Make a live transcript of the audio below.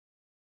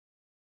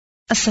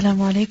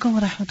Assalamu alaikum wa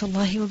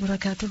rahmatullahi wa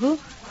barakatuhu.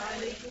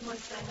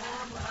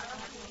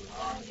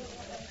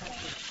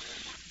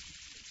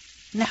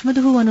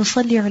 نحمده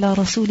ونصلي على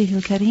رسوله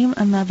الكريم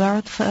أما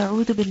بعد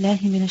فأعوذ بالله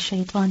من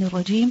الشيطان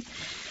الرجيم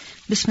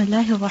بسم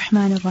الله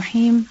الرحمن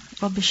الرحيم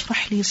رب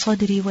اشرح لي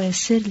صدري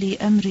ويسر لي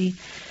أمري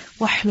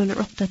واحلل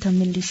عقدة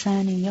من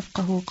لساني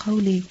يفقه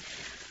قولي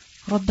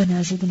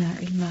ربنا زدنا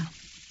علما.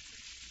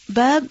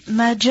 باب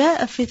ما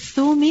جاء في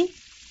الثوم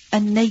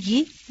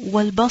الني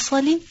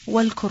والبصل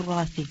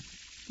والكراث.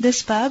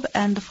 This bab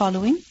and the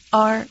following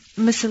are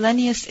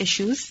miscellaneous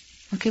issues,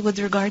 with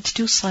regards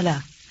to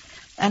salah.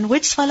 And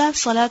which salah?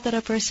 Salah that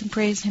a person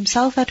prays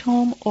himself at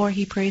home, or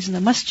he prays in the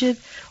masjid,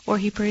 or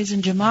he prays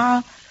in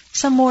jama'ah.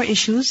 Some more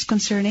issues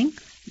concerning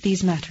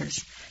these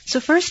matters. So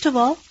first of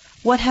all,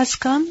 what has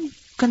come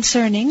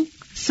concerning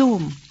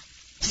thoom?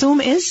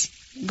 Thoom is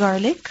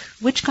garlic.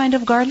 Which kind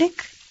of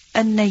garlic?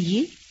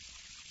 An-nayyi,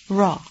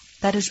 raw,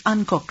 that is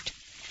uncooked.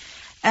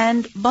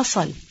 And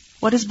basal.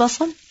 What is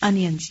basal?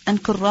 Onions.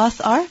 And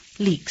kurrath are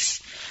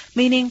leeks.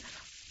 Meaning,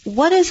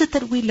 what is it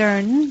that we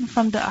learn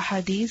from the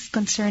ahadith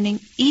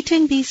concerning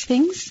eating these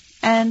things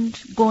and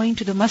going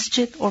to the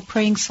masjid or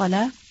praying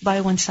salah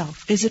by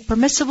oneself? Is it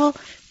permissible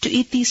to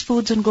eat these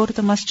foods and go to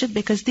the masjid?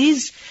 Because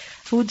these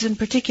foods in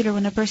particular,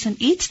 when a person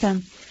eats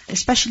them,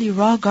 especially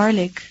raw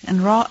garlic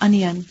and raw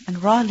onion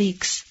and raw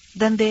leeks,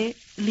 then they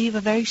leave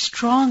a very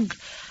strong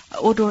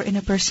odor in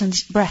a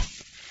person's breath,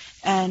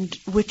 and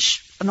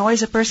which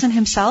annoys a person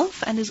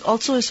himself and is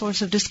also a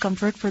source of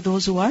discomfort for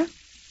those who are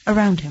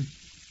around him.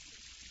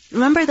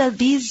 Remember that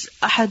these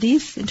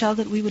ahadith, inshallah,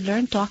 that we will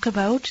learn, talk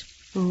about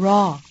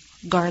raw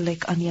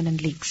garlic, onion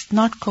and leeks,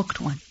 not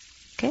cooked one.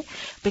 Okay?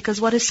 Because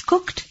what is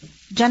cooked,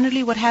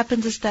 generally what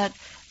happens is that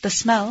the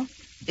smell,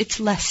 it's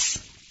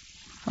less.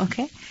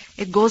 Okay?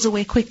 It goes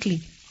away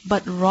quickly.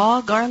 But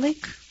raw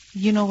garlic,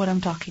 you know what I'm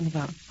talking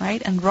about,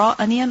 right? And raw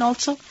onion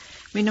also,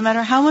 no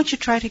matter how much you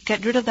try to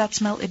get rid of that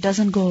smell, it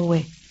doesn't go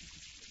away.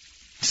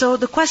 So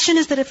the question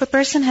is that if a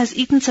person has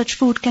eaten such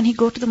food, can he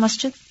go to the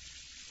masjid?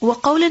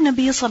 وَقَوْلِ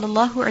النَّبِيِّ صَلَى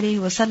اللَّهُ عَلَيْهِ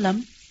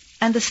وَسَلَّمَ,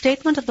 and the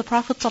statement of the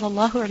Prophet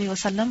sallallahu alaihi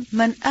wasallam,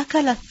 مَنْ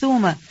أَكَلَ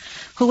الثُّومَ,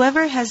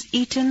 whoever has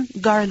eaten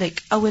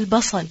garlic, أو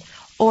البصل,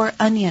 or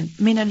onion,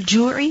 مِنَ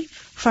الْجُوعِ,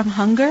 from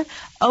hunger,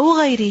 أو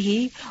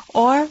غَيْرِهِ,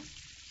 or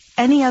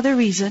any other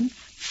reason,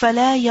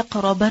 فَلَا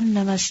يَقْرَبَنَّ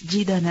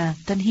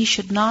مَسْجِدَنَا, then he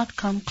should not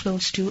come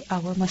close to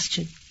our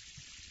masjid.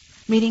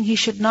 Meaning he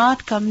should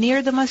not come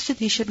near the masjid,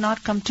 he should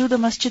not come to the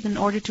masjid in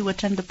order to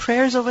attend the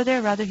prayers over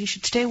there. Rather, he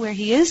should stay where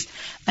he is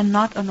and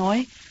not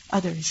annoy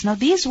others. Now,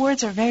 these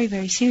words are very,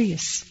 very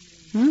serious.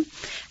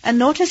 And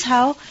notice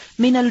how,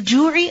 مِنَ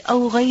الْجُوعِ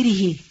أَوْ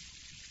غَيْرِهِ,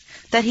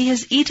 that he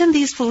has eaten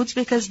these foods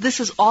because this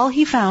is all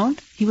he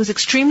found. He was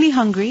extremely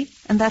hungry,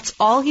 and that's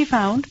all he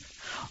found.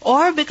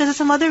 Or because of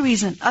some other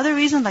reason. Other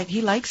reason, like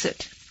he likes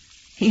it.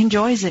 He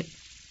enjoys it.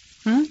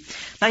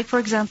 Like, for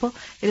example,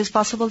 it is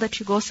possible that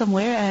you go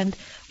somewhere and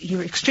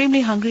you're extremely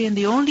hungry and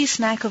the only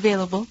snack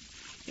available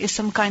is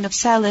some kind of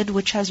salad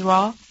which has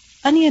raw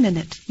onion in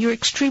it. You're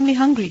extremely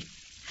hungry.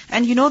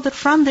 And you know that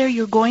from there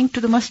you're going to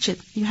the masjid.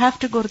 You have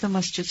to go to the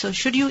masjid. So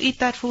should you eat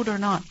that food or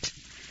not?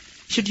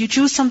 Should you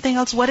choose something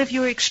else? What if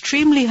you're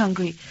extremely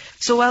hungry?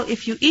 So, well,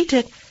 if you eat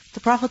it,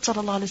 the Prophet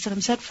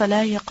ﷺ said,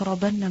 فَلَا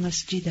يَقْرَبَنَّ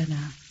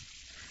مَسْجِدَنَا,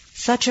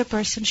 such a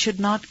person should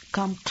not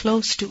come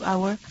close to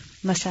our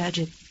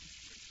masajid.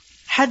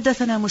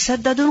 حدثنا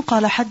مسدد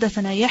قال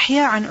حدثنا يحيى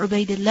عن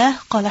عبيد الله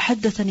قال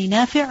حدثني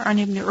نافع عن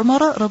ابن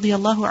عمر رضي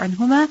الله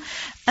عنهما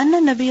أن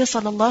النبي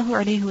صلى الله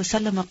عليه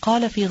وسلم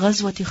قال في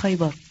غزوة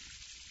خيبر.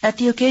 At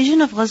the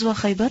occasion of غزوة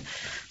خيبر,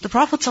 the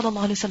Prophet صلى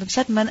الله عليه وسلم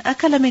said, من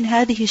أكل من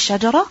هذه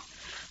الشجرة,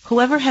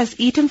 whoever has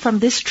eaten from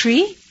this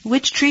tree.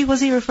 Which tree was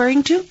he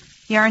referring to?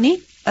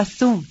 يعني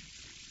الثوم,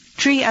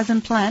 tree as in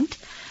plant,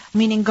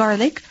 meaning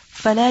garlic.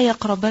 فلا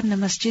يقربن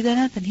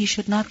مسجدنا, then he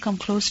should not come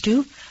close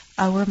to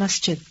our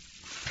masjid.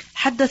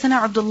 حدثنا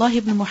عبد الله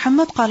بن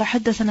محمد قال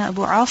حدثنا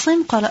أبو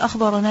عاصم قال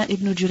أخبرنا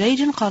ابن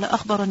جريج قال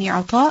أخبرني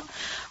عطاء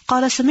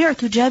قال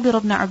سمعت جابر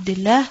بن عبد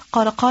الله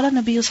قال قال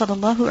النبي صلى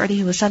الله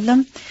عليه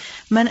وسلم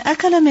من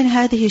أكل من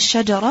هذه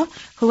الشجرة,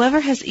 whoever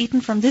has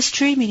eaten from this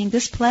tree, meaning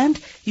this plant,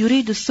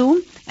 يريد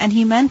الثوم, and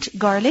he meant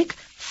garlic,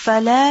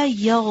 فلا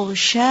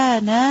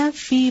يغشانا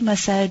في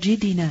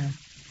مساجدنا,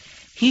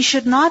 he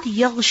should not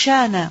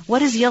يغشانا.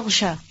 What is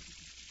يغشى?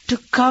 To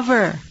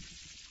cover.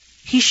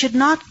 He should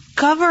not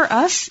cover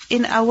us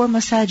in our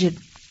masajid.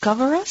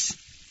 Cover us?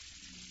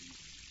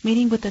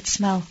 Meaning with that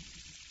smell.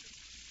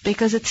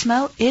 Because its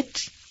smell,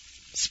 it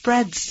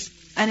spreads.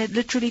 And it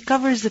literally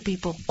covers the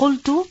people.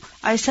 قُلْتُ,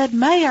 I said,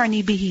 مَا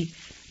يَعْنِي بِهِ.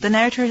 The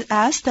narrator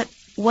asked that,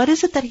 what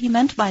is it that he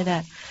meant by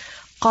that?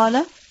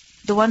 قَالَ,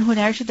 the one who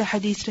narrated the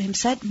hadith to him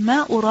said,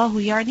 مَا أُرَاهُ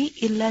يَعْنِي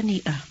إِلَّا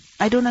نِيئَةً.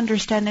 I don't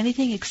understand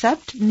anything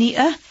except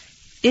ni'ah.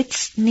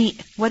 It's ni'.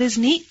 What is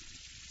ni'?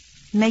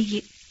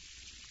 Nayyi.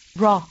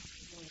 Raw.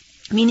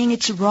 Meaning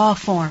its raw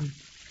form.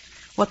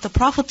 What the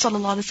Prophet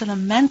ﷺ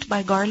meant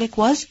by garlic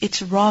was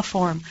its raw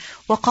form.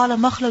 وَقَالَ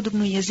مَخْلَدُ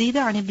بْنُ يَزِيدَ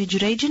عَنِ ابْنِ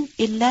جُرَيْجٍ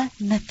إِلَّا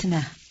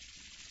نَتْنَةً.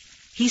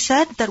 He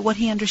said that what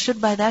he understood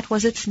by that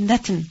was it's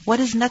natn. What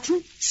is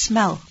natn?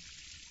 Smell.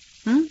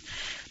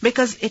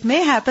 Because it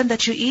may happen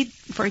that you eat,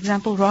 for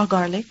example, raw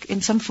garlic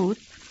in some food,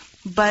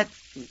 but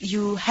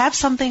you have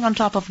something on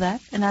top of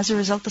that, and as a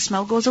result, the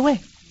smell goes away.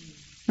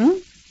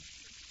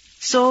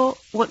 So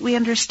what we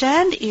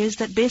understand is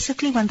that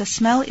basically when the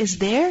smell is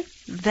there,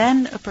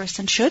 then a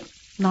person should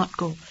not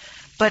go.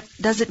 But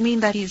does it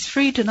mean that he is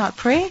free to not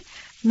pray?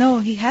 No,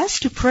 he has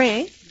to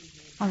pray,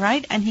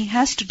 alright, and he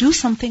has to do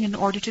something in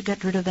order to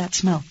get rid of that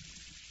smell.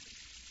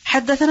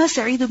 حدثنا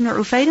سعيد بن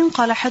عفير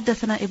قال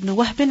حدثنا ابن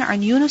وهب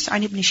عن يونس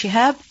عن ابن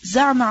شهاب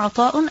زعم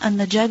عطاء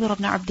أن جابر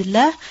بن عبد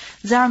الله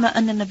زعم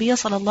أن النبي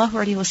صلى الله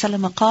عليه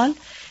وسلم قال,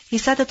 he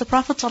said that the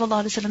Prophet صلى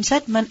الله عليه وسلم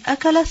said, من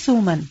أكل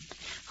ثوما,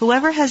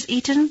 whoever has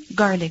eaten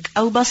garlic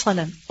أو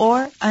بصلا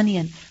or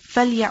onion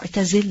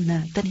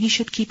فليعتزلنا, then he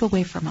should keep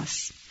away from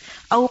us.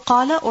 أو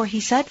قال, or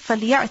he said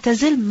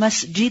فليعتزل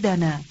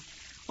مسجدنا,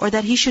 or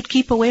that he should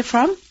keep away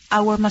from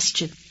our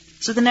masjid.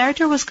 So the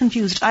narrator was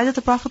confused. Either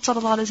the Prophet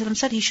ﷺ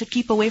said he should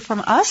keep away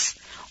from us,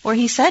 or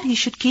he said he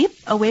should keep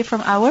away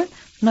from our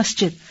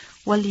masjid.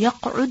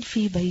 وَلْيَقْعُدْ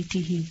فِي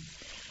بَيْتِهِ,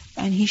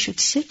 and he should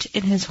sit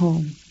in his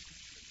home.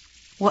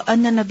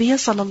 وَأَنَّ النَّبِيَّ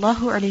صَلَى اللَّهُ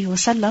عَلَيْهِ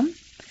وَسَلَّمَ,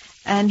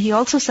 and he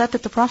also said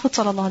that the Prophet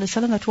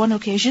ﷺ at one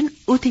occasion,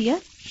 أُتِيَ,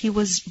 he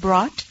was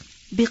brought,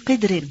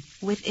 بِقِدْرٍ,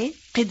 with a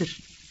qidr.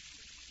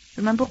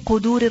 Remember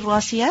قُدُورِ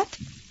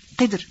الرَّاسِيَاتِ?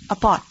 Qidr, a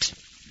pot.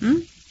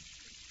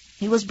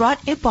 He was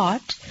brought a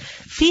pot,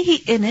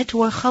 فيه in it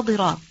were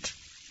khadirat.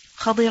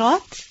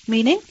 Khadirat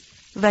meaning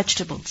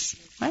vegetables.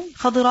 Right?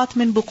 Khadirat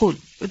min buqul.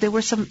 There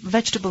were some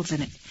vegetables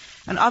in it.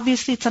 And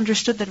obviously it's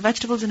understood that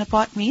vegetables in a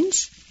pot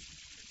means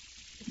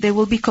they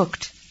will be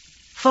cooked.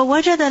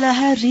 فَوَجَدَ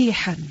لَهَا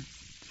رِيحًا,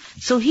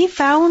 so he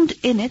found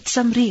in it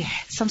some rih,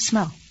 some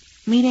smell.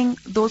 Meaning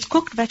those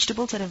cooked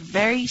vegetables had a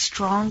very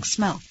strong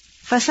smell.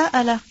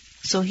 فَسَأَلَ,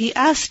 so he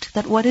asked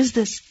that what is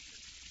this?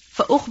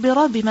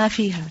 فَأُخْبِرَ بِمَا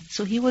فِيهَا,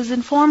 so he was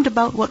informed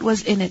about what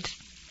was in it.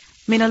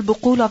 مِنَ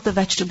الْبُقُولِ, of the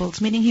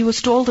vegetables, meaning he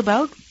was told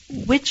about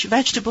which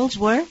vegetables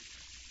were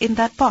in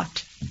that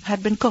pot,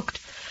 had been cooked.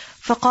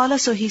 فَقَالَ,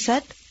 so he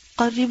said,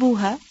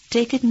 قَرِّبُوهَا,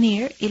 take it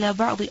near, إِلَى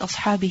بَعْضِ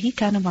أَصْحَابِهِ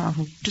كَانَ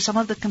مَعَهُ, to some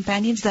of the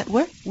companions that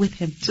were with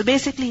him. So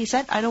basically he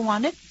said, I don't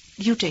want it,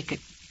 you take it.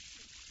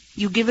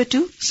 You give it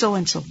to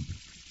so-and-so.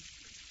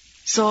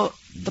 So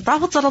the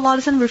Prophet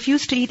ﷺ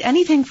refused to eat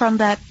anything from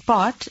that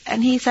pot,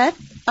 and he said,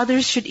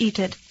 others should eat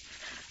it.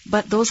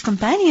 But those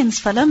companions,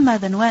 فَلَمَّا,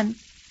 then when,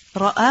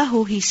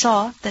 رَآهُ, he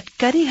saw that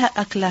كَرِهَ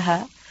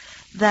أَكْلَهَا,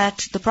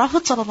 that the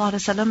Prophet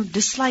ﷺ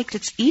disliked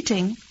its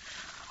eating,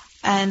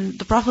 and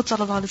the Prophet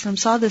ﷺ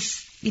saw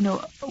this,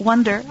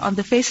 wonder on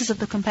the faces of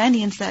the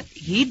companions that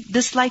he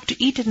disliked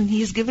to eat it and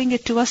he is giving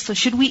it to us, so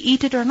should we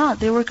eat it or not?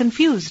 They were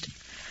confused.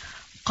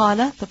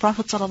 قَالَ, the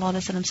Prophet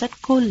ﷺ said,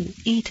 كُل,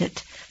 eat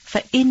it,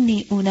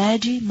 فَإِنِّي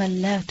أُنَاجِي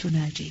مَنْ لَا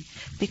تُنَاجِي,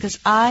 because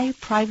I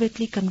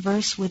privately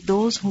converse with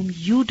those whom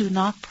you do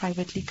not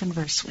privately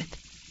converse with.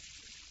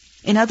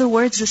 In other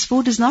words, this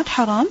food is not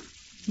haram,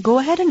 go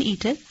ahead and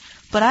eat it,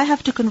 but I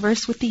have to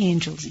converse with the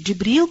angels.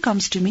 Jibreel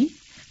comes to me,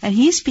 and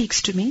he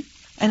speaks to me,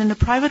 and in a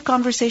private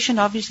conversation,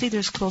 obviously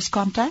there's close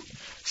contact,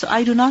 so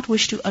I do not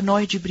wish to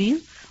annoy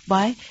Jibreel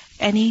by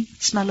any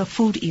smell of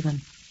food even.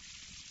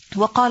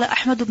 وقال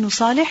أحمد بن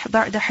صالح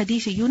بعد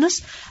حديث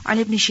يونس عن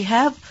ابن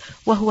شهاب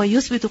وهو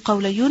يثبت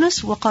قول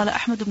يونس وقال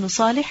أحمد بن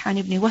صالح عن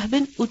ابن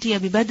وهب أتي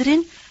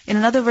ببدر. In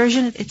another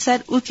version it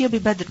said أتي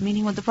ببدر,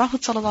 meaning when the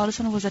Prophet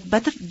ﷺ was at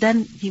Badr,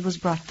 then he was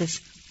brought this.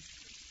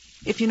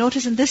 If you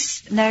notice in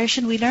this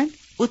narration we learn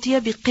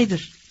أتي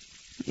بقدر.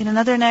 In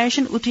another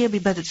narration أتي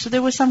ببدر. So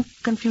there was some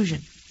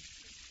confusion.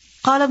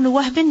 قال ابن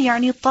وهب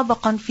يعني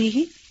طبقا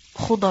فيه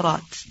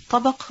خضرات.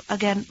 طبق,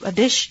 again, a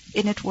dish,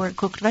 in it were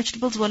cooked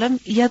vegetables. ولم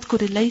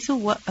يذكر الليث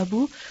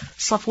وأبو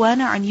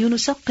صفوان عن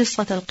يونس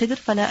قصة القدر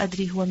فلا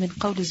أدري هو من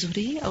قول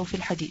الزهري أو في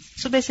الحديث.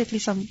 So basically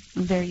some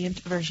variant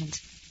versions.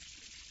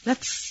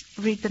 Let's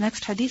read the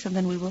next hadith and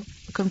then we will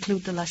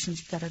conclude the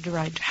lessons that are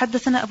derived.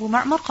 حدثنا أبو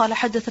معمر قال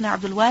حدثنا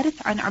عبد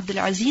الوارث عن عبد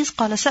العزيز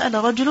قال سأل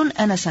رجل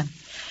أنسا.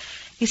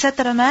 He said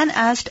that a man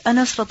asked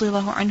Anas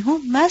radiyallahu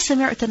anhu, ما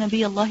سمعت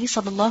نبي الله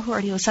صلى الله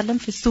عليه وسلم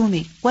في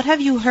الثوم. What have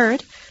you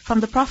heard from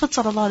the Prophet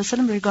صلى الله عليه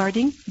وسلم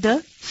regarding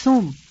the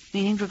thum,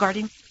 meaning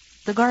regarding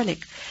the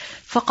garlic?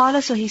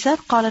 فقال, so he said,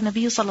 قال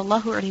النبي صلى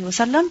الله عليه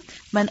وسلم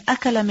من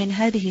أكل من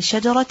هذه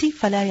الشجرة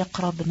فلا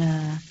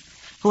يقربنا.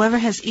 Whoever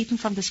has eaten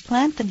from this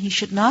plant, then he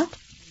should not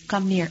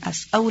come near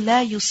us. أو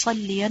لا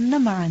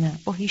يصلين معنا,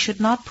 or he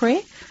should not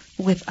pray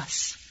with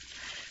us.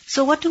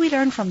 So what do we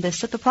learn from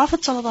this? That the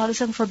Prophet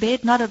ﷺ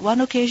forbade not at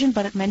one occasion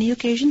but at many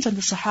occasions, and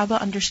the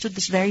Sahaba understood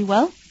this very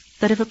well,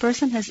 that if a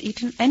person has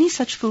eaten any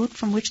such food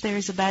from which there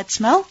is a bad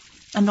smell,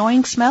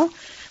 annoying smell,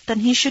 then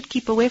he should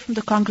keep away from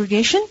the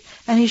congregation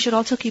and he should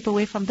also keep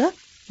away from the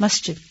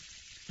masjid.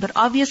 But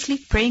obviously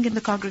praying in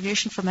the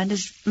congregation for men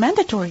is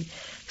mandatory.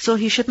 So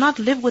he should not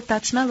live with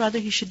that smell, rather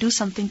he should do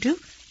something to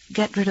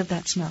get rid of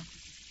that smell.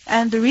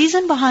 And the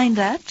reason behind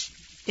that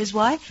is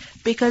why?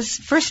 Because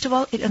first of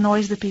all, it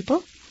annoys the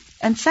people.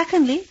 And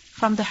secondly,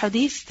 from the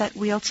hadith that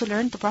we also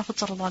learned, the Prophet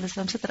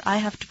ﷺ said that I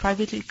have to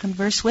privately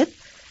converse with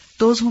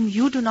those whom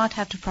you do not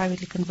have to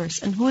privately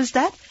converse. And who is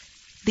that?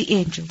 The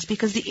angels.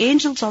 Because the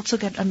angels also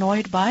get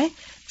annoyed by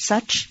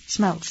such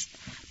smells.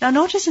 Now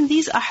notice in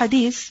these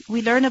ahadith,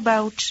 we learn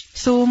about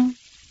thum,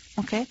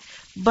 okay?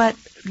 But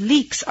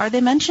leeks, are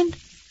they mentioned?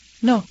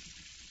 No.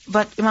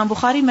 But Imam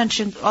Bukhari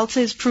mentioned, also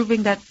is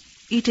proving that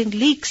eating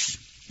leeks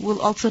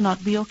will also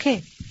not be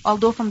okay.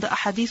 Although from the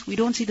ahadith, we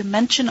don't see the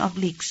mention of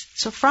leeks.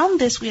 So from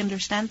this, we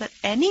understand that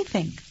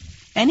anything,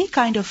 any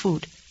kind of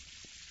food,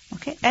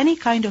 okay, any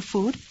kind of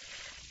food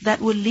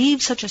that will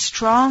leave such a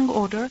strong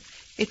odor,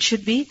 it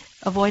should be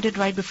avoided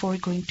right before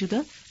going to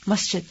the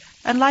masjid.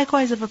 And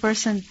likewise, if a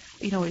person,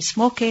 is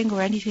smoking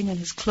or anything and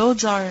his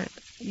clothes are,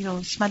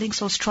 smelling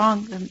so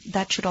strong, then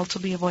that should also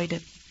be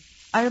avoided.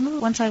 I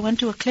remember once I went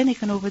to a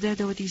clinic and over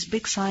there were these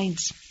big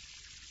signs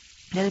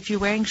that if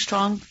you're wearing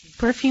strong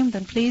perfume,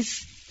 then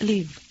please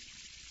leave.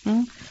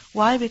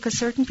 Why? Because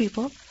certain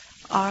people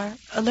are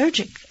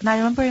allergic. And I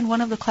remember in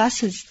one of the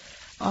classes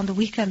on the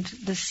weekend,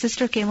 the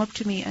sister came up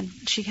to me and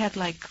she had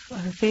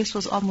her face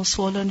was almost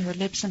swollen, her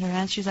lips and her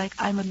hands. She's like,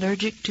 I'm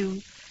allergic to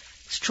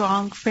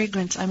strong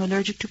fragrance. I'm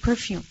allergic to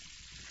perfume.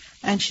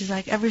 And she's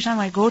like, every time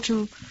I go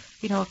to,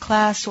 a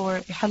class or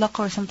a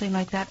halaqah or something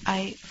like that,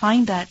 I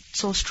find that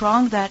so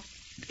strong that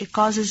it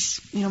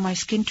causes, my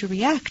skin to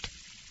react.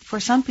 For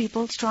some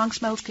people, strong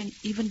smells can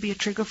even be a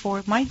trigger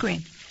for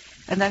migraine.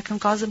 And that can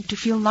cause them to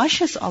feel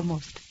nauseous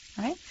almost,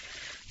 right?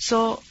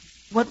 So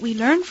what we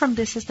learn from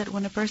this is that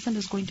when a person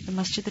is going to the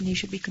masjid, then he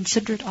should be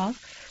considerate of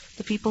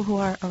the people who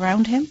are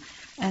around him.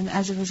 And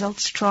as a result,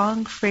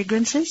 strong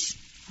fragrances,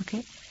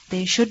 okay,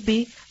 they should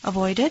be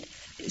avoided,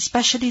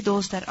 especially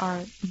those that are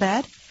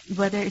bad,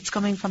 whether it's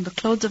coming from the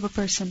clothes of a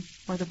person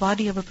or the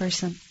body of a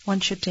person. One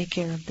should take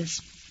care of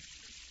this.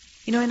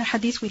 In a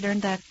hadith we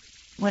learned that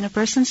when a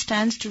person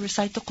stands to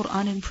recite the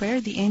Quran in prayer,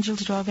 the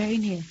angels draw very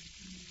near.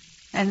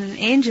 And an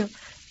angel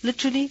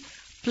literally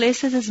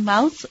places his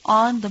mouth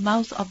on the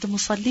mouth of the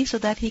musalli so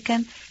that he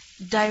can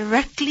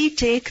directly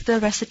take the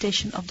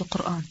recitation of the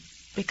Quran.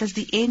 Because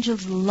the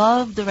angels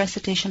love the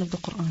recitation of the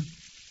Quran.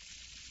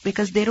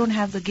 Because they don't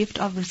have the gift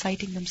of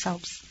reciting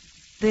themselves.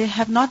 They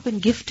have not been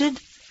gifted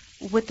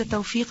with the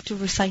tawfiq to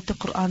recite the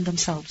Quran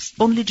themselves.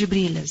 Only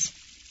Jibreel is.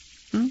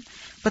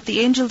 But the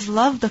angels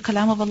love the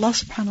kalam of Allah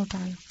subhanahu wa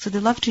ta'ala. So they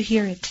love to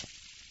hear it.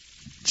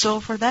 So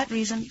for that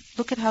reason,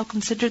 look at how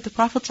considerate the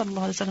Prophet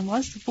ﷺ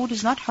was. The food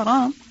is not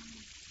haram,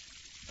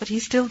 but he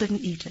still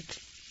didn't eat it.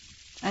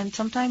 And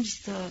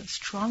sometimes the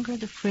stronger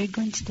the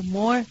fragrance, the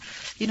more,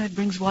 it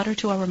brings water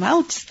to our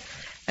mouths.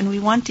 And we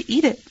want to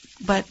eat it.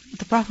 But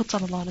the Prophet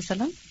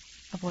ﷺ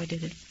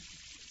avoided it.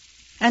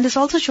 And this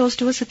also shows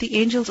to us that the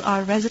angels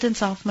are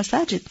residents of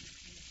masajid.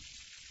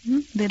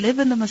 They live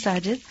in the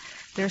masajid.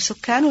 They're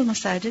sukkanul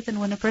masajid. And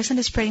when a person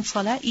is praying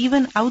salah,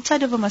 even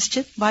outside of a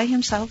masjid, by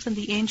himself, then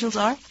the angels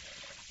are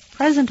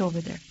present over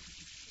there.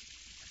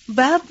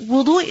 باب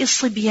وضوء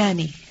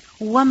الصبيان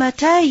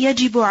ومتى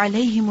يجب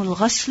عليهم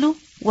الغسل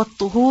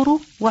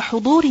والطهور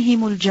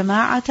وحضورهم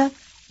الجماعة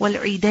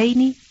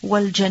والعيدين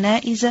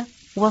والجنائز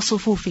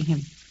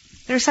وصفوفهم.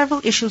 There are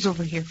several issues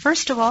over here.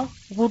 First of all,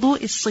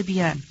 wudu is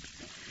sibyan.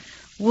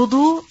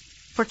 Wudu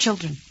for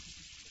children.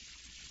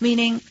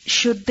 Meaning,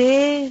 should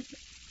they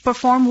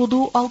perform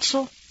wudu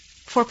also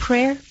for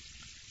prayer?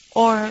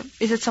 Or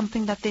is it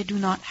something that they do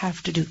not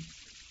have to do?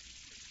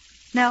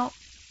 Now,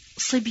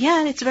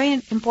 sibyan, it's very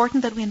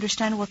important that we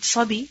understand what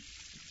sabi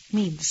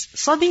means.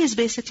 Sabi is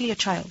basically a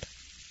child.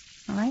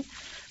 Alright?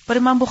 But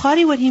Imam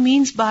Bukhari, what he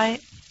means by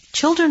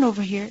children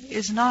over here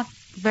is not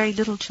very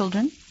little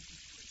children,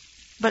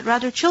 but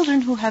rather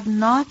children who have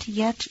not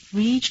yet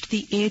reached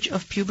the age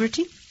of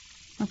puberty.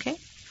 Okay?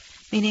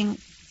 Meaning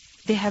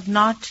they have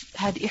not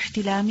had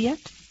ihtilam yet.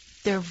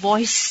 Their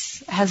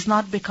voice has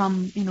not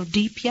become,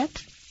 deep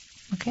yet.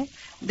 Okay?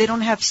 They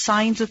don't have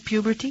signs of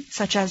puberty,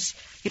 such as,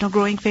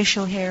 growing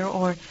facial hair,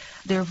 or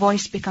their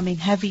voice becoming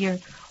heavier,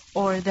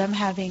 or them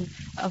having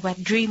a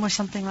wet dream or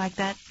something like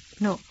that.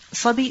 No.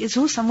 Sabi is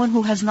who? Someone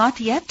who has not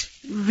yet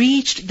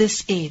reached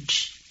this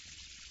age.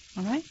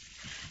 Alright?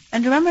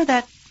 And remember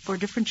that for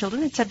different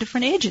children, it's at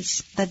different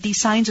ages that these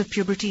signs of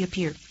puberty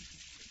appear.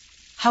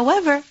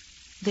 However,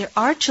 there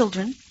are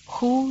children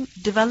who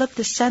develop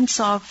the sense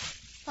of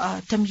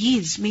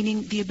tamyiz,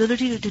 meaning the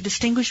ability to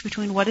distinguish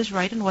between what is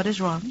right and what is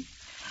wrong,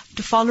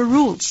 to follow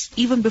rules,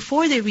 even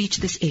before they reach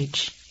this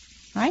age.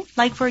 Right?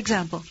 Like, for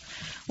example,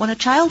 when a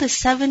child is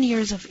 7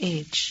 years of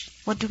age,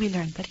 what do we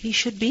learn? That he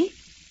should be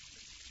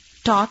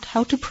taught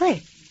how to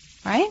pray.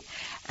 Right?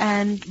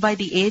 And by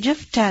the age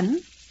of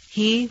 10,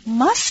 he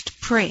must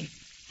pray.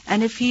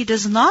 And if he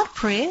does not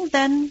pray,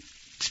 then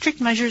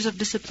strict measures of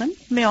discipline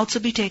may also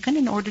be taken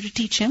in order to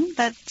teach him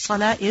that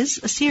salah is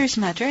a serious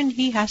matter and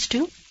he has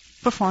to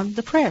perform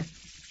the prayer.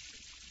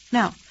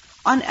 Now,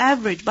 on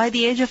average, by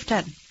the age of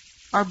 10,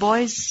 are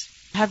boys,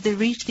 have they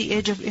reached the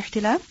age of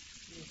ihtilam?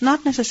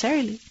 Not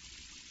necessarily.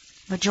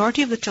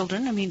 Majority of the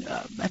children,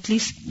 at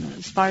least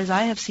as far as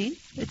I have seen,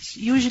 it's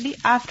usually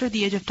after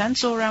the age of 10,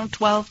 so around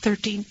 12,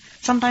 13,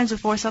 sometimes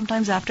before,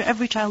 sometimes after.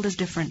 Every child is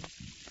different.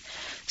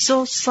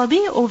 So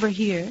sabi over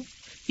here,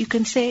 you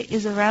can say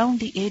is around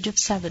the age of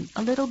 7,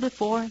 a little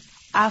before,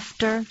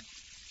 after,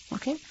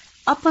 okay,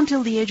 up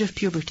until the age of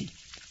puberty.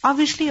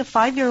 Obviously, a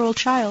 5-year-old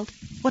child,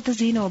 what does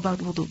he know about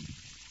wudu?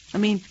 I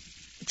mean,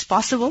 it's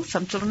possible,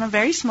 some children are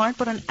very smart,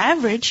 but on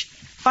average,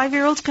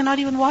 5-year-olds cannot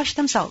even wash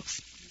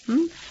themselves.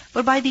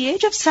 But by the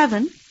age of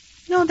 7,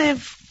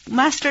 they've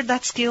mastered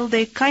that skill.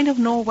 They kind of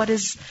know what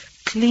is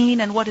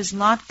clean and what is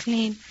not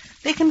clean.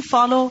 They can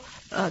follow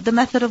the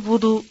method of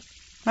wudu,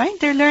 right?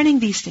 They're learning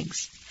these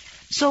things.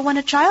 So when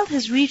a child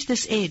has reached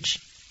this age,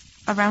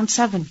 around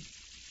 7,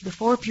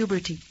 before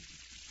puberty,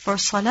 for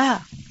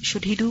salah,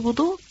 should he do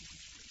wudu?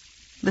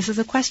 This is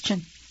a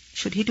question.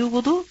 Should he do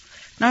wudu?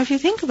 Now if you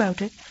think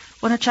about it,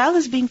 when a child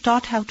is being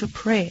taught how to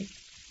pray,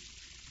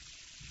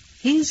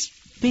 he's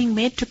being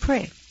made to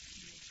pray.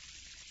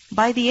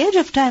 By the age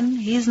of 10,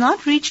 he has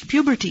not reached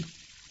puberty.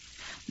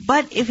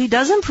 But if he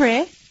doesn't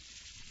pray,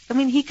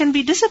 he can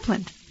be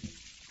disciplined.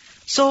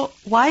 So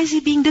why is he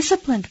being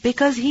disciplined?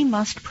 Because he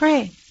must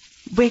pray.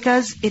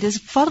 Because it is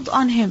fard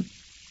on him.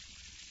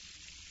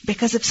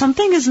 Because if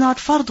something is not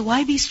fard,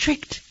 why be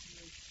strict?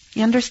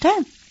 You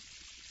understand?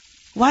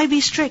 Why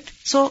be strict?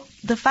 So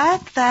the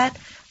fact that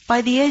by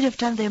the age of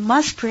 10 they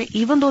must pray,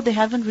 even though they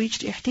haven't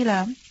reached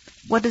ihtilam,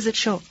 what does it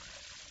show?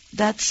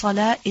 That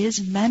salah is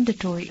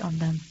mandatory on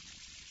them.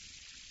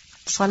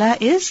 Salah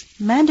is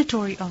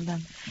mandatory on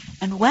them.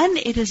 And when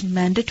it is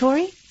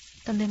mandatory,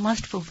 then they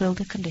must fulfill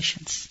the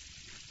conditions.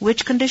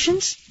 Which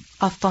conditions?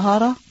 Of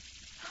tahara,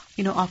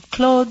 of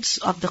clothes,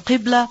 of the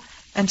qibla,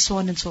 and so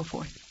on and so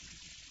forth.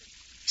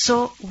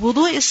 So,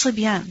 wudu is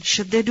sibyan.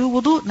 Should they do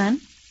wudu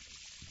then?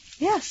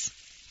 Yes.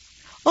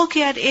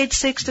 Okay, at age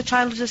 6, the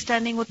child is just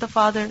standing with the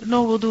father.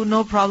 No wudu,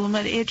 no problem.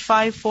 At age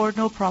 5, 4,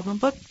 no problem.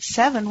 But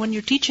 7, when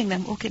you're teaching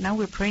them, okay, now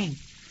we're praying.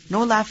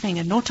 No laughing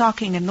and no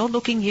talking and no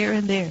looking here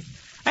and there.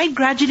 Right?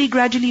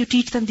 Gradually you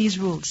teach them these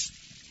rules.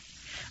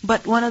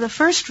 But one of the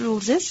first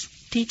rules is,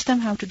 teach them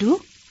how to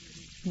do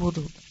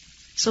wudu.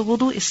 So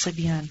wudu is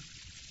sibyan.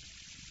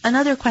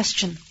 Another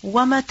question.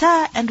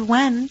 وَمَتَى and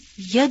when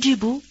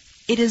يَجِبُ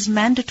it is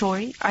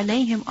mandatory,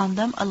 alayhim on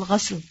them,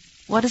 al-ghusl.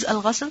 What is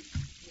al-ghusl?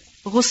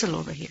 Ghusl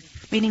over here,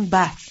 meaning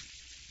bath.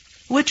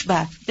 Which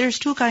bath? There's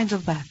 2 kinds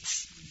of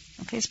baths,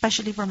 okay,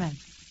 especially for men.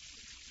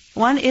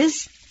 One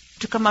is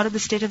to come out of the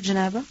state of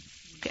janaba,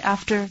 okay,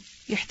 after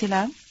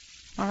ihtilam,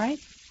 alright?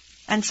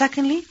 And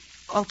secondly,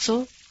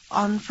 also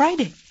on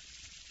Friday.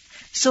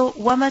 So,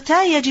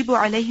 وَمَتَى يَجِبُ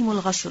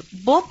عَلَيْهِمُ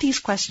الْغَسْلُ. Both these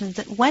questions,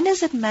 that when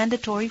is it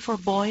mandatory for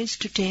boys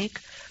to take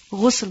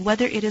ghusl,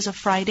 whether it is a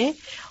Friday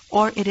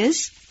or it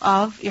is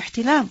of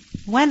ihtilam?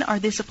 When are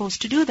they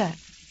supposed to do that?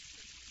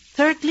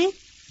 Thirdly,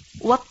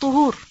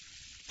 وَالطُّهُورِ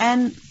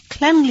and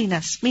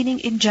cleanliness, meaning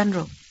in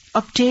general,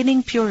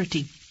 obtaining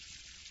purity,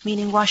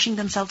 meaning washing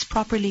themselves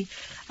properly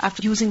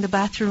after using the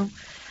bathroom.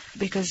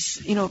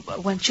 Because,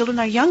 when children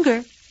are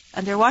younger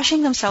and they're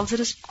washing themselves, it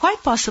is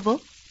quite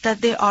possible that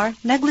they are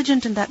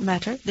negligent in that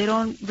matter. They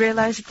don't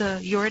realize the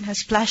urine has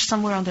splashed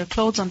somewhere on their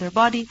clothes, on their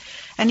body,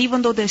 and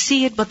even though they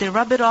see it, but they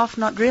rub it off,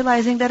 not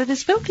realizing that it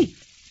is filthy.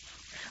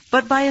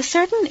 But by a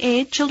certain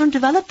age, children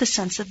develop the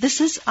sense that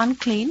this is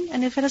unclean,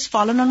 and if it has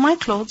fallen on my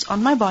clothes,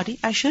 on my body,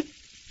 I should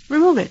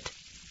remove it.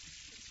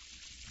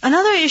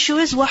 Another issue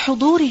is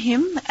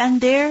وَحُضُورِهِمْ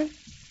and their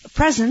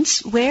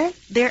presence where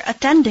they're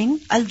attending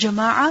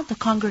al-jama'ah, the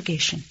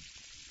congregation.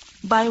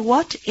 By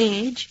what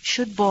age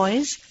should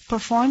boys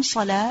perform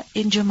salah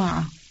in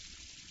jama'ah?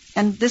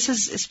 And this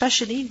is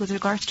especially with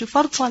regards to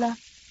fard salah,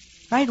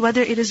 right?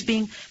 Whether it is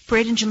being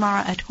prayed in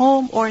jama'ah at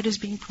home or it is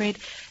being prayed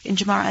in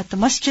jama'ah at the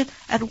masjid.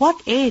 At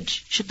what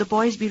age should the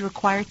boys be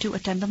required to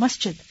attend the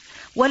masjid?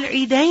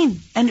 Wal-Eidain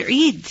and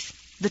Eid,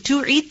 the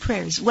 2 Eid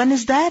prayers. When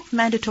is that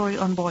mandatory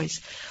on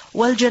boys?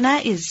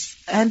 Wal-Janaiz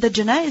and the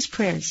Janaiz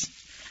prayers,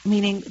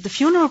 meaning the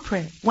funeral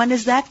prayer. When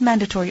is that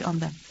mandatory on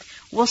them?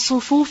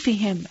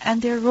 وَصُفُوفِهِمْ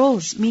and their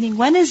rows, meaning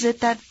when is it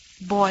that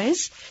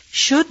boys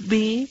should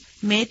be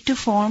made to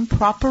form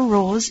proper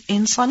rows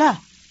in salah?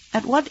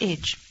 At what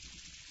age?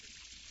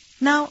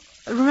 Now,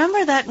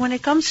 remember that when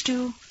it comes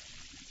to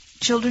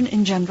children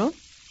in general,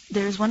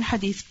 there is one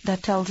hadith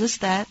that tells us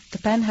that the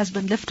pen has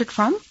been lifted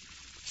from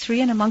 3,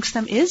 and amongst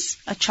them is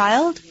a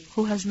child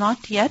who has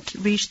not yet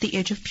reached the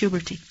age of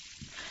puberty.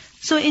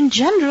 So in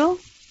general,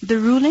 the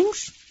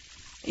rulings,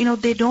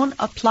 they don't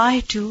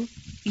apply to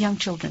young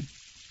children.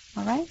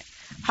 Alright?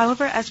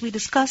 However, as we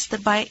discussed,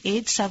 that by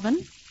age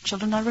 7,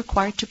 children are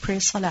required to pray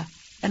salah.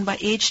 And by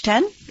age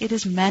 10, it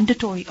is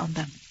mandatory on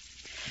them.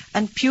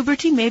 And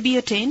puberty may be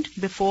attained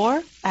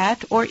before,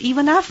 at, or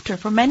even after.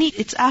 For many,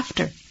 it's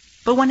after.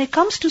 But when it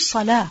comes to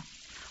salah,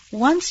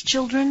 once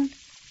children,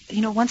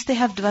 once they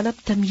have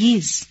developed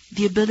tamyiz,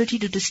 the ability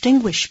to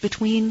distinguish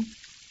between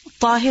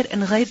tahir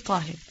and ghair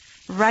tahir,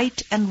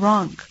 right and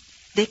wrong,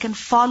 they can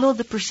follow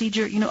the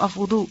procedure, of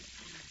wudu,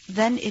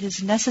 then it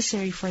is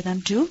necessary for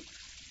them to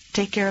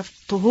take care of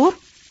tuhur,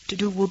 to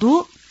do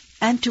wudu,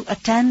 and to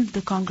attend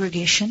the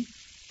congregation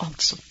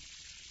also.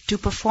 To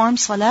perform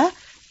salah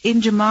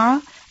in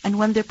jama'ah, and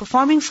when they're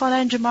performing salah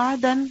in jama'ah,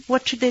 then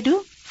what should they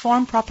do?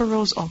 Form proper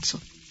rows also.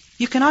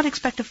 You cannot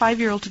expect a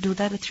 5-year-old to do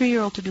that, a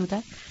 3-year-old to do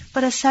that.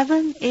 But a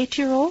 7,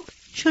 8-year-old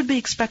should be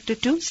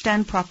expected to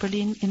stand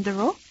properly in the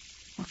row.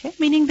 Okay?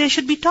 Meaning they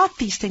should be taught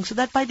these things so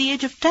that by the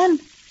age of 10,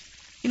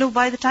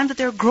 by the time that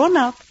they're grown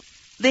up,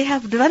 they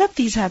have developed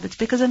these habits.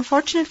 Because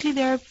unfortunately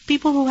there are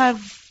people who have,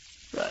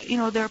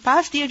 they're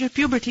past the age of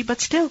puberty, but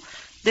still,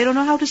 they don't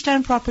know how to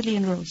stand properly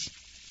in rows.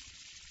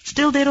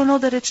 Still, they don't know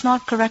that it's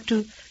not correct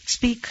to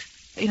speak,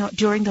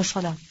 during the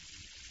salah.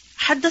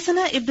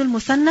 حدثنا ابن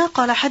المثنى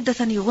قال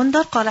حدثني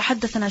غندر قال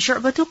حدثنا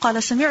شعبة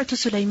قال سمعت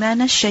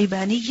سليمان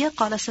الشيباني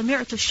قال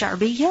سمعت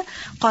الشعبي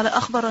قال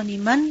أخبرني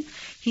من.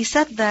 He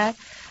said that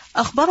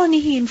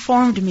أخبرني, he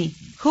informed me.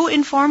 Who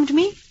informed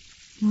me?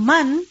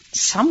 Man,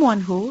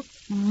 someone who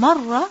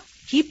مر,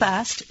 he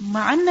passed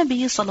مع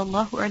النبي صلى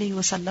الله عليه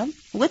وسلم,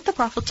 with the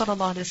Prophet صلى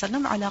الله عليه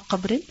وسلم على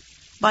قبر,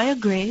 by a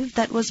grave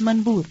that was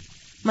manbud.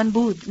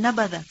 Manbud,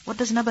 nabada. What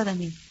does nabada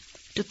mean?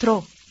 To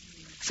throw.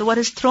 So what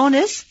is thrown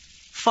is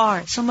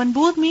far. So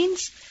manbud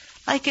means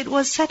like it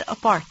was set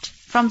apart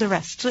from the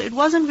rest. So it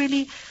wasn't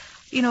really,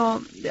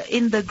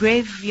 in the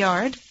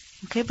graveyard,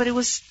 okay, but it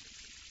was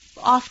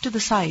off to the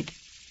side.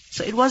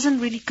 So it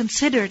wasn't really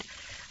considered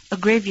a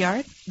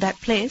graveyard, that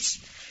place.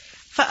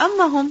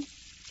 فَأَمَّهُمْ,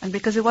 and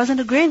because it wasn't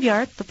a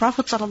graveyard, the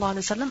Prophet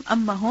ﷺ,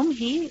 أَمَّهُمْ,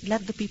 he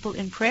led the people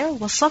in prayer,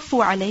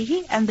 وَصَفُّوا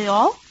عَلَيْهِ, and they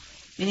all,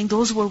 meaning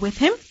those who were with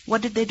him,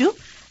 what did they do?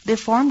 They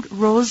formed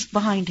rows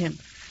behind him.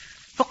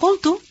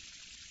 فَقُلْتُ,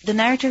 the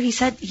narrator, he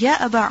said, يَا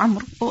أَبَا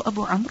عَمْرُ, O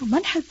Abu Amr,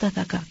 مَنْ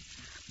حَدَّثَكَ?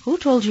 Who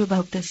told you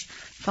about this?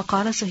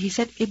 فَقَالَ, so he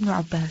said, Ibn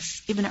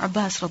Abbas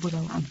رضي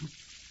الله عنه.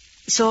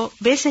 So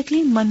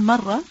basically, man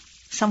marra,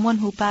 someone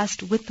who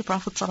passed with the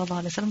Prophet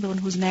ﷺ, the one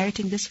who's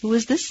narrating this, who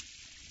is this?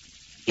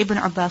 Ibn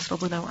Abbas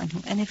radiallahu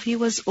anhu. And if he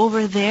was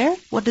over there,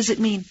 what does it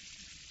mean?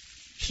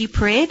 He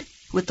prayed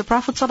with the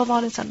Prophet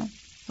ﷺ,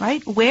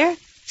 right? Where?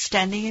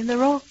 Standing in the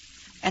row.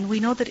 And we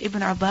know that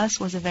Ibn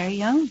Abbas was a very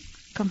young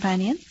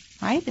companion,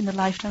 right? In the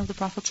lifetime of the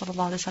Prophet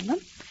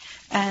ﷺ.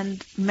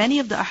 And many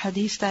of the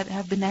ahadith that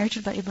have been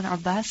narrated by Ibn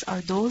Abbas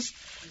are those,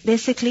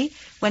 basically,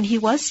 when he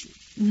was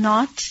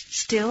not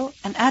still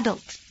an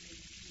adult,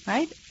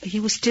 right? He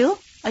was still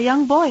a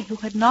young boy who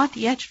had not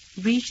yet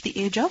reached the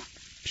age of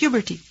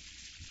puberty.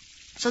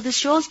 So this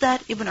shows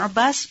that Ibn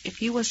Abbas, if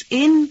he was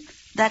in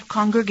that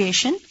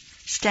congregation,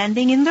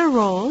 standing in the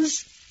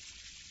rows,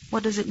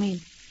 what does it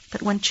mean?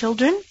 That when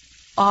children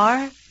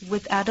are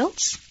with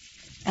adults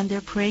and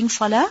they're praying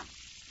salah,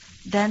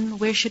 then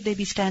where should they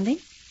be standing?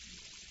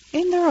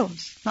 In the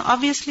rows. Now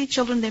obviously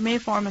children, they may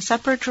form a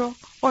separate row,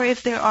 or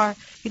if there are,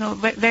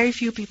 very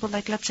few people,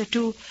 like let's say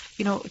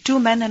two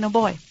men and a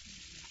boy.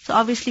 So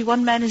obviously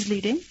one man is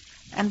leading,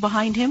 and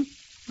behind him,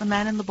 the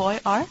man and the boy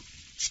are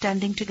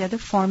standing together,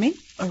 forming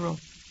a row.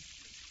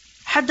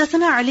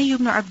 حدثنا علي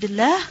بن عبد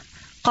الله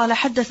قال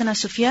حدثنا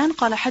سفيان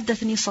قال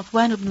حدثني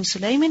صفوان بن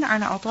سليم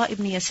عن عطاء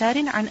بن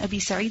يسار عن أبي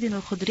سعيد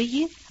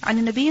الخدري عن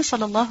النبي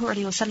صلى الله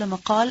عليه وسلم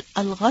قال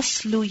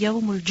الغسل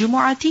يوم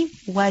الجمعة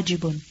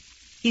واجب.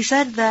 He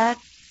said that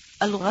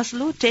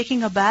al-ghaslu,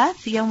 taking a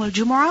bath, yawm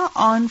al-jumu'ah,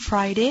 on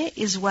Friday,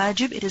 is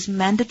wajib, it is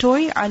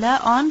mandatory, ala,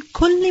 on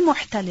kulli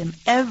muhtalim,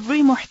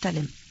 every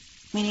muhtalim.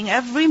 Meaning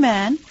every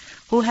man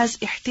who has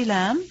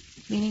ihtilam,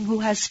 meaning who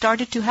has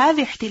started to have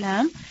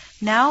ihtilam,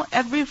 now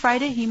every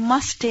Friday he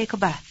must take a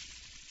bath.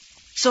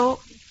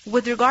 So,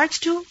 with regards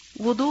to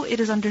wudu,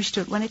 it is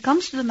understood. When it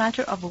comes to the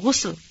matter of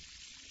ghusl,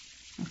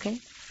 okay,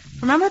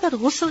 remember that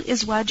ghusl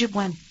is wajib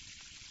when?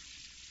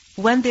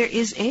 When there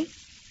is a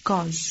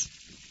cause.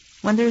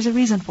 When there is a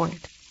reason for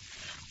it.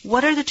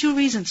 What are the two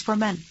reasons for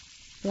men?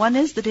 One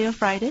is the day of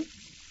Friday,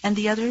 and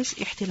the other is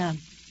ihtilam.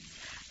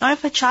 Now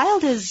if a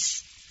child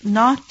is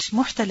not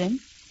muhtalim,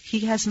 he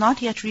has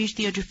not yet reached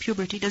the age of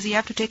puberty, does he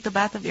have to take the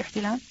bath of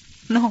ihtilam?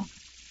 No,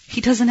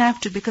 he doesn't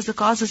have to, because the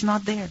cause is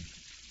not there.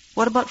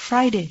 What about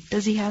Friday?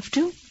 Does he have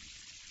to?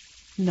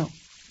 No,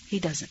 he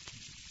doesn't.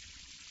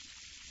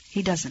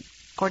 He doesn't.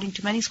 According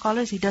to many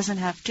scholars, he doesn't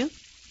have to.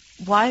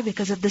 Why?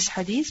 Because of this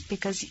hadith,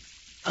 because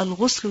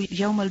al-ghuslu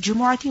yawm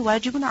al-jumu'ati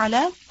wajibun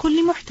ala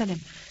kulli muhtalim.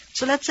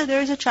 So let's say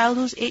there is a child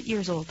who's 8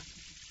 years old.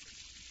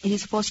 Is he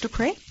supposed to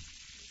pray?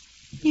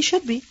 He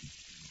should be.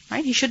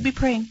 Right? He should be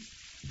praying.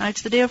 Now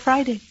it's the day of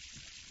Friday.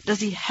 Does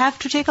he have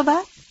to take a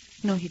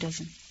bath? No, he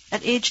doesn't.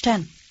 At age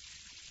 10.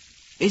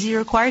 Is he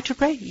required to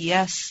pray?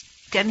 Yes.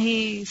 Can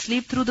he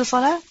sleep through the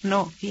salah?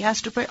 No. He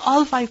has to pray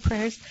all 5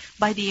 prayers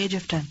by the age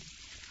of 10.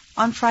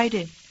 On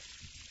Friday,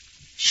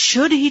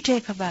 should he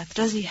take a bath?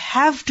 Does he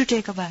have to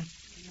take a bath?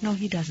 No,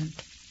 he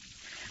doesn't.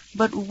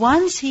 But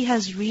once he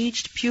has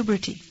reached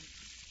puberty,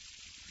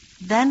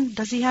 then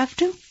does he have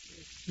to?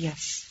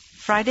 Yes.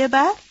 Friday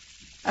bath,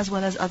 as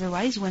well as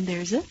otherwise when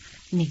there is a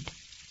need.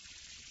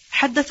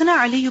 حدثنا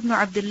علي بن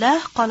عبد الله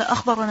قال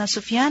أخبرنا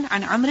سفيان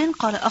عن عمرو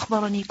قال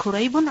أخبرني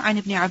كريب عن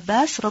ابن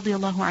عباس رضي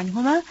الله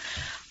عنهما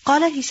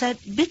قال, he said,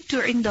 بت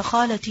عند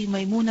خالتي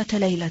ميمونة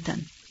ليلة.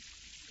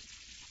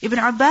 Ibn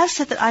Abbas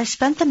said that I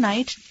spent the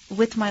night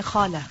with my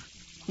khala,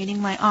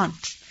 meaning my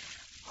aunt.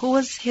 Who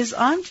was his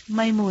aunt?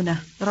 Maymuna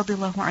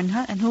radiallahu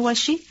anha. And who was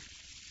she?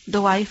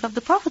 The wife of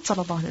the Prophet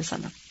sallallahu alaihi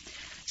wasallam.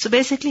 So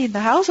basically, in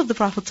the house of the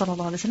Prophet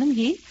ﷺ,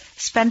 he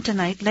spent a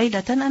night,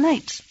 laylatan, a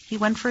night. He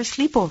went for a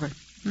sleepover.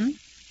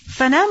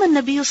 فَنَامَ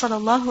النَّبِيُّ صَلَى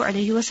اللَّهُ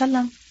عَلَيْهِ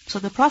وَسَلَّمَ. So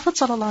the Prophet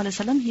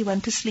ﷺ, he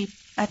went to sleep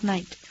at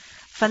night.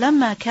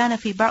 فَلَمَّا كَانَ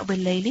فِي بَعْضِ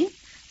اللَّيْلِ.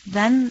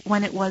 Then,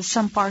 when it was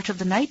some part of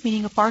the night,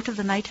 meaning a part of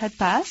the night had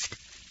passed,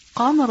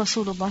 قَامَ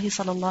رَسُولُ اللَّهِ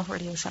صَلَى اللَّهُ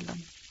عَلَيْهِ وَسَلَّمَ.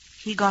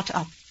 He got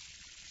up.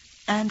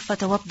 And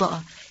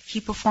فَتَوَضَّأَ. He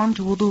performed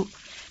wudu.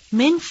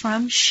 Min,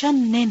 from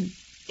shannin,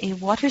 a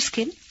water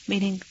skin,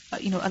 meaning,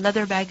 a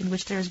leather bag in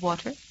which there is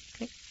water.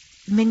 Okay.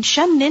 Min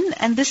shannin,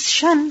 and this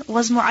shan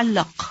was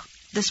mu'allaq.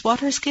 This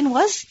water skin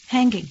was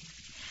hanging.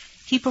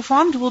 He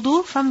performed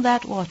wudu from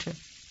that water.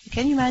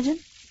 Can you imagine?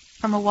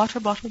 From a water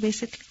bottle,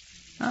 basically.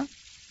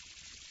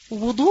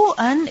 Wudu,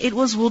 and it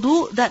was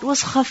wudu that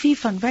was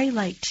khafifan, very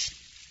light.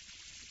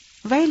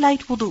 Very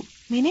light wudu.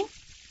 Meaning,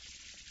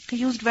 he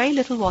used very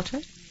little water,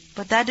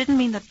 but that didn't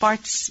mean that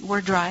parts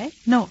were dry.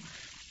 No.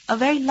 A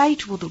very light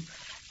wudu.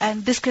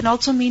 And this can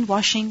also mean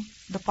washing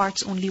the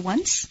parts only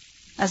once,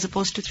 as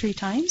opposed to 3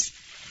 times.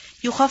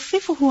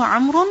 يُخَفِّفُهُ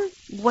عَمْرٌ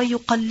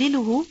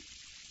وَيُقَلِّلُهُ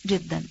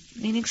جِدًّا.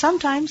 Meaning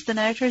sometimes the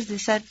narrators, they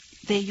said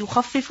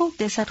يُخَفِّفُ,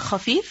 they said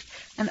khafif,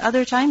 and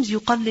other times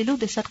يُقَلِّلُ,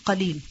 they said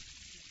qalil.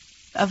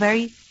 A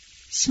very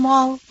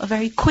small, a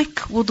very quick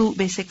wudu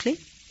basically,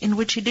 in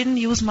which he didn't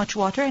use much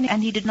water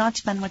and he did not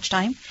spend much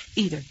time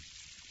either.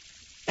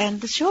 And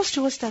this shows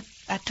to us that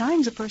at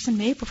times a person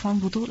may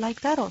perform wudu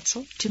like that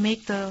also, to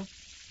make the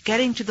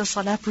getting to the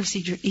salah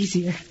procedure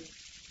easier.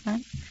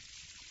 Right?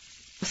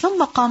 ثُمَّ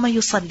قَامَ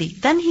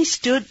يُصَلِّي. Then he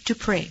stood to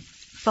pray.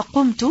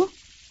 فَقُمْتُ.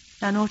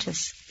 Now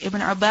notice,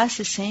 Ibn Abbas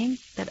is saying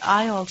that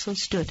I also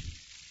stood.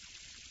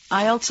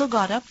 I also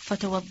got up,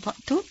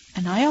 فَتَوَضَّأْتُ,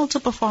 and I also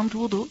performed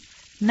wudu,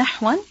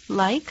 نَحْوًا,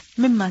 like,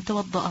 مِمَّا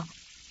تَوَضَّأَ.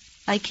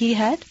 Like he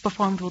had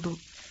performed wudu.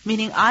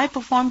 Meaning I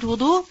performed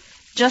wudu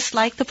just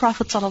like the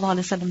Prophet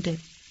ﷺ did.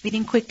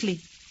 Meaning quickly,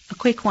 a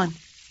quick one.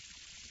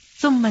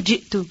 ثُمَّ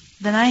جِئْتُ.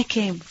 Then I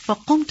came,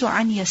 فَقُمْتُ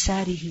عَنْ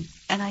يَسَارِهِ,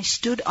 and I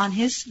stood on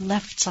his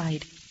left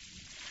side.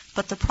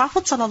 But the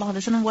Prophet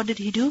ﷺ, what did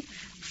he do?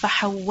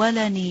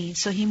 فَحَوَّلَنِي.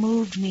 So he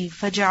moved me.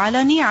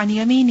 فَجَعَلَنِي عَنْ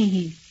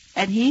يَمِينِهِ.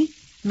 And he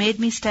made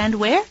me stand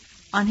where?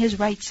 On his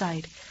right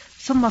side.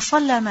 ثُمَّ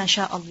صَلَّى مَا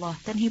شَاءَ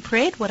اللَّهُ. Then he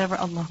prayed whatever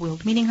Allah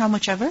willed. Meaning how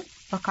much ever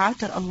rak'at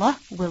that Allah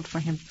willed for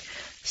him.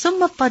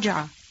 ثُمَّ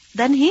اضْطَجَعَ.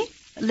 Then he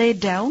laid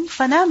down.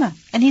 فَنَامَ.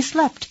 And he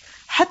slept.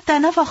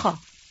 حَتَّى نَفَخَ.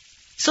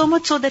 So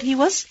much so that he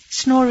was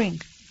snoring.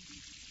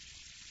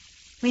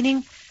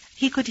 Meaning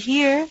he could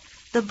hear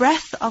the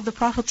breath of the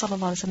Prophet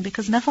ﷺ,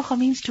 because nafakha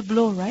means to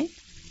blow, right?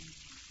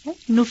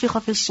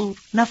 Nufikha fi sur,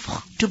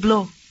 nafkh, to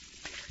blow.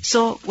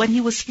 So when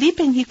he was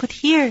sleeping, he could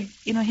hear,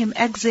 him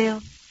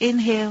exhale,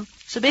 inhale.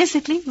 So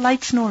basically,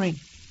 light snoring.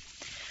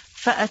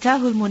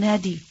 فَأَتَاهُ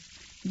الْمُنَادِي.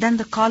 Then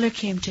the caller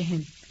came to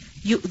him.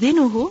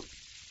 يُؤْذِنُهُ,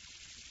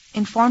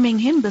 informing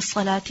him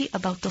بِالصَّلَاةِ,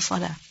 about the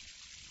salah.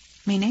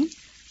 Meaning,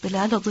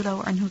 Bilal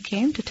radhiyallahu anhu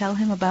came to tell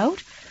him about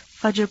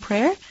Fajr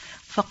prayer.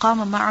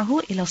 فَقَامَ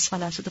مَعَهُ إِلَى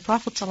الصَّلَاةِ. So the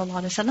Prophet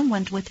ﷺ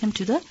went with him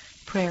to the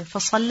prayer.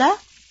 فَصَلَّى.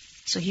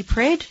 So he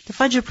prayed the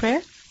Fajr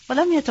prayer.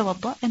 وَلَمْ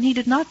يَتَوَضَّأ. And he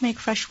did not make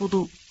fresh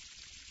wudu.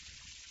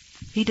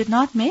 He did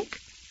not make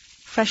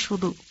fresh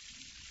wudu.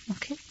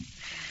 Okay.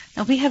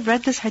 Now we have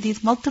read this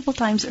hadith multiple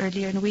times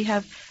earlier, and we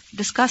have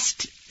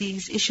discussed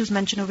these issues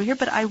mentioned over here,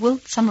 but I will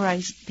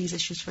summarize these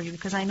issues for you,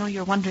 because I know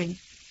you're wondering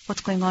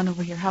what's going on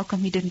over here. How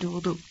come he didn't do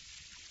wudu?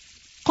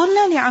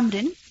 قُلْنَا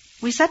لِعَمْرٍ.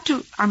 We said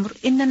to Amr,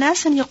 إِنَّ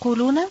نَاسًا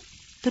يَقُولُونَ.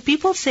 The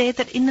people say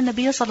that إِنَّ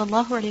النَّبِيَّ صَلَى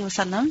اللَّهُ عَلَيْهِ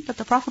وَسَلَّمَ, that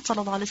the Prophet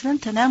ﷺ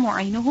تَنَامُ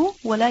عَيْنُهُ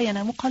وَلَا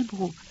يَنَامُ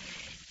قَلْبُهُ.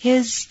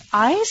 His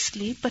eyes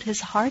sleep, but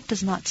his heart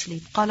does not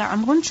sleep. قال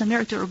عمرو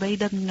سمعت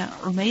عبيد بن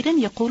عمير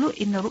يقول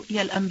إن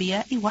رؤيا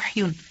الأنبياء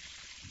وحي.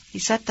 He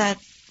said that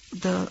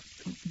the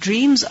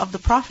dreams of the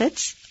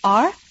prophets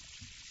are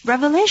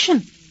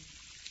revelation.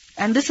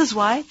 And this is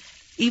why,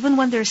 even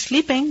when they're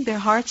sleeping, their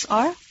hearts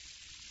are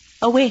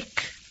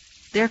awake.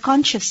 They're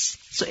conscious.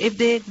 So if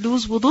they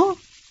lose wudu,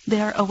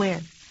 they are aware.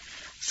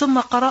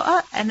 ثم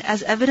قرأ, and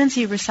as evidence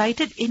he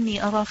recited,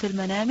 إني أرى في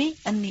المنام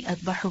أني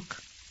أذبحك.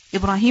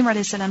 Ibrahim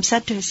a.s.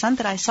 said to his son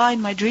that I saw in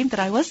my dream that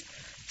I was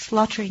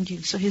slaughtering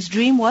you. So his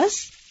dream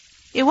was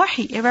a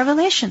wahi, a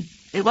revelation.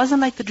 It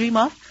wasn't like the dream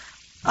of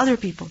other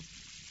people.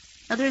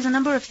 Now there is a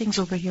number of things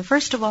over here.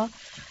 First of all,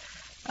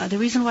 the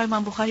reason why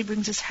Imam Bukhari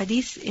brings this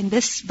hadith in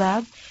this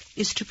bab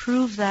is to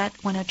prove that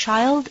when a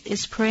child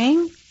is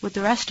praying with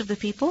the rest of the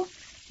people,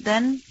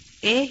 then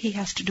he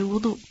has to do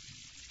wudu.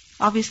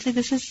 Obviously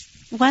this is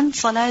when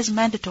salah is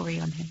mandatory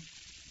on him.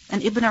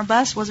 And Ibn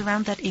Abbas was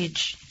around that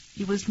age.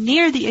 He was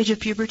near the age of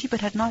puberty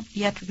but had not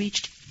yet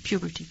reached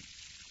puberty.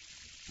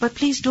 But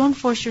please don't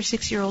force your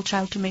 6-year-old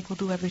child to make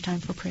wudu every time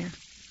for prayer,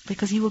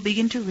 because he will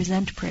begin to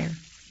resent prayer.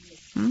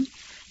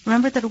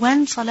 Remember that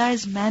when salah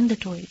is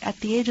mandatory, at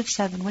the age of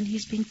 7, when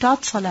he's being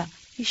taught salah,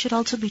 he should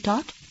also be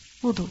taught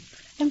wudu.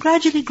 And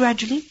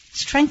gradually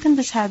strengthen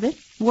this habit,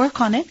 work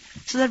on it,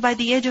 so that by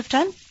the age of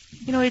 10,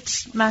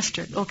 it's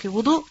mastered. Okay,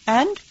 wudu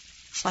and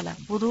salah.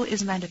 Wudu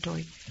is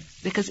mandatory.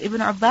 Because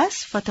Ibn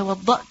Abbas,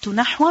 فَتَوَضَّأْتُ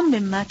نَحْوًا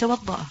مِمَّا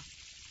تَوَضَّأَ.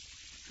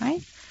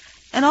 Right?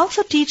 And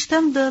also teach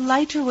them the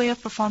lighter way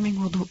of performing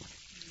wudu.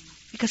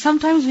 Because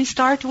sometimes we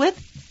start with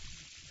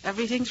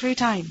everything 3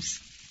 times.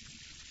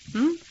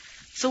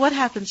 So what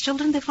happens?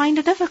 Children, they find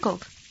it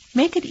difficult.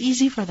 Make it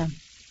easy for them.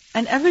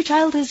 And every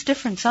child is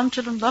different. Some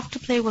children love to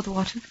play with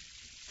water.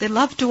 They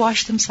love to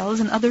wash themselves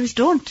and others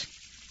don't.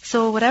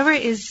 So whatever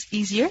is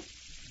easier,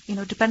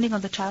 depending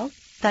on the child,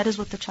 that is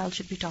what the child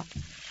should be taught.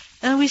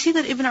 And we see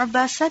that Ibn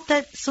Abbas said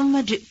that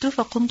ثُمَّ جِئْتُ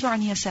فَقُمْتُ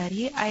عَنْ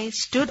يَسَارِهِ, I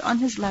stood on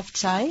his left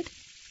side.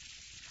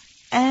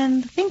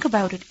 And think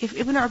about it. If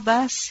Ibn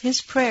Abbas,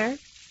 his prayer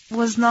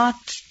was not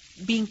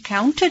being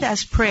counted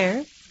as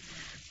prayer,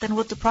 then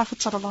would the Prophet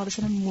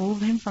ﷺ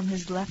move him from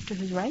his left to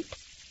his right?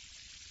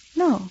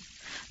 No.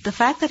 The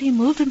fact that he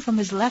moved him from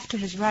his left to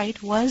his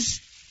right was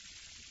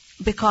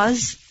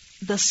because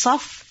the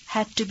saf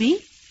had to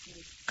be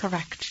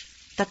correct.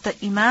 That the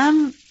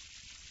imam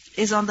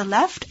is on the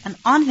left and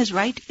on his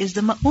right is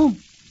the ma'mum.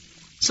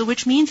 So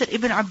which means that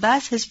Ibn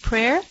Abbas, his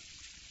prayer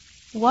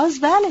was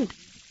valid,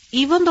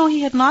 even though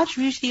he had not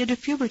reached the age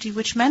of puberty,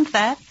 which meant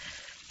that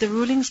the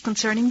rulings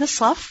concerning the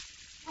saf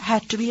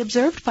had to be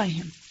observed by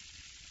him.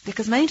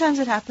 Because many times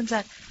it happens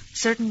that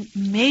certain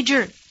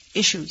major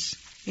issues,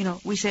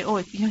 we say,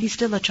 he's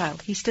still a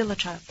child,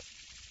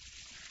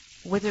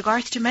 With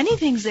regards to many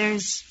things,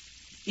 there's,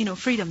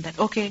 freedom that,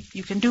 okay,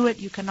 you can do it,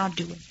 you cannot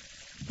do it.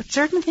 But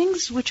certain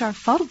things which are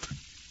fard,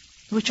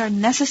 which are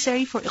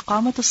necessary for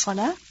iqamatul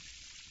salah,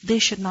 they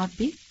should not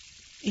be,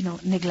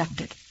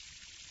 neglected.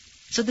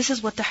 So this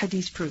is what the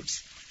hadith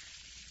proves.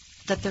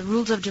 That the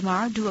rules of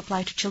jama'ah do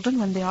apply to children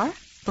when they are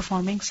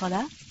performing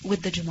salah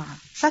with the jama'ah.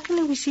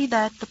 Secondly, we see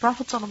that the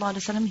Prophet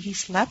ﷺ, he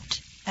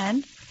slept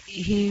and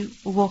he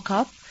woke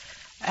up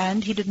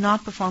and he did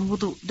not perform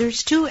wudu.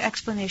 There's 2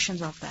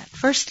 explanations of that.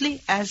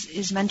 Firstly, as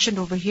is mentioned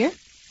over here,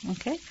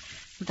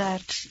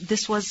 that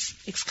this was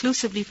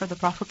exclusively for the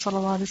Prophet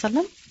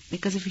ﷺ,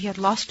 because if he had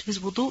lost his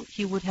wudu,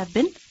 he would have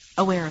been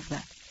aware of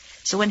that.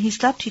 So when he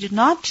slept, he did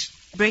not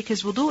break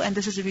his wudu, and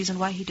this is the reason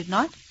why he did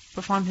not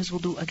perform his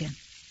wudu again.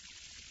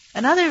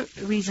 Another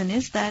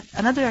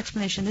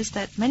explanation is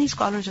that many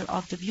scholars are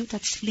of the view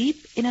that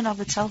sleep in and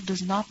of itself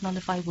does not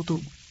nullify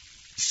wudu.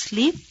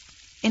 Sleep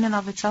in and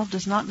of itself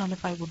does not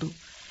nullify wudu.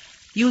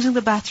 Using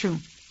the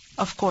bathroom,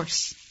 of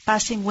course.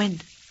 Passing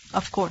wind,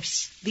 of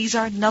course. These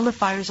are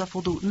nullifiers of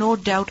wudu, no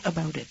doubt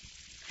about it.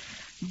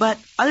 But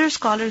other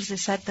scholars, they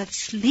said that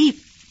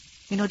sleep,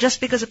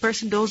 just because a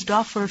person dozed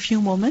off for a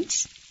few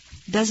moments,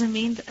 doesn't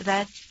mean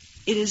that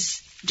it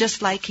is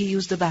just like he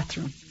used the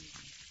bathroom.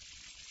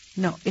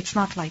 No, it's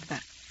not like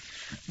that.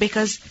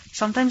 Because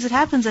sometimes it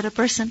happens that a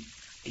person,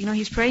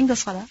 he's praying the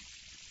salah,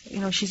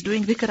 she's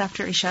doing dhikr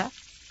after Isha,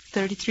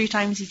 33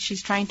 times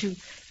she's trying to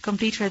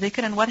complete her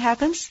dhikr, and what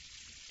happens?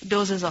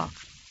 Dozes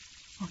off.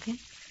 Okay?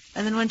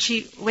 And then when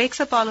she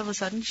wakes up all of a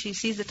sudden, she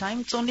sees the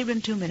time, it's only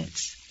been 2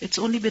 minutes. It's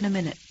only been a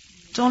minute.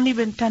 It's only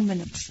been 10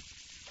 minutes.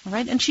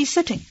 Alright? And she's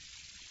sitting,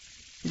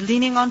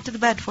 leaning onto the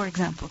bed, for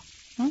example.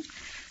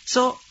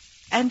 So,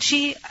 and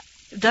she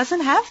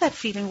doesn't have that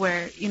feeling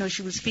where,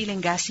 she was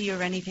feeling gassy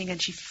or anything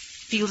and she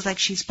feels like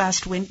she's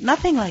past wind.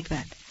 Nothing like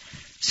that.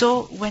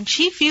 So when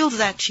she feels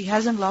that she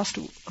hasn't lost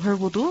her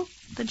wudu,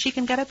 then she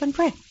can get up and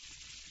pray.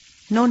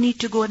 No need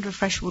to go and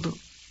refresh wudu.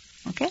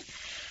 Okay?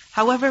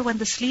 However, when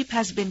the sleep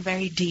has been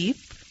very deep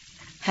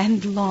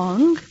and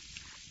long,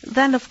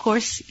 then of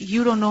course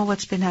you don't know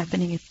what's been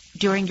happening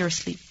during your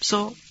sleep.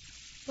 So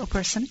a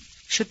person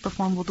should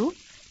perform wudu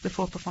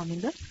before performing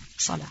the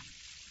salah.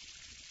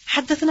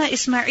 حدثنا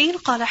إسماعيل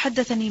قال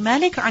حدثني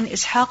مالك عن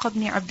إسحاق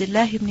بن عبد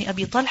الله بن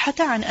أبي طلحة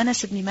عن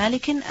أنس بن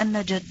مالك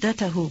أن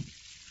جدته.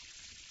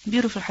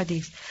 Beautiful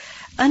hadith.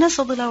 Anas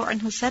radiallahu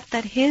anhu said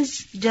that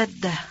his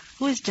jaddah,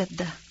 who is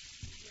jaddah?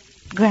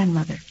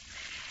 Grandmother.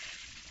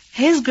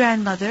 His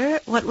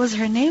grandmother, what was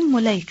her name?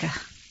 Mulaika.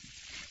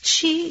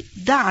 She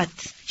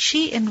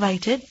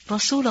invited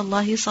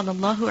Rasulullah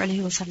sallallahu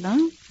alayhi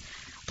wasallam,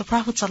 the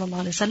Prophet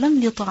sallallahu alayhi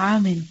wasallam,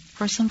 لطعام,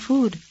 for some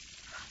food.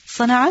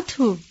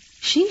 صنعته.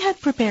 She had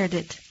prepared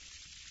it.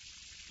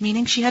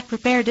 Meaning she had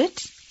prepared it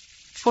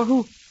for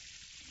who?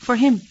 For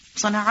him.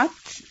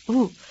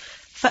 صنعته.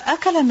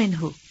 فأكل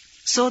منه.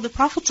 So the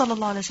Prophet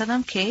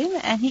ﷺ came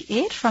and he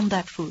ate from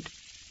that food.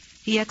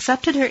 He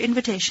accepted her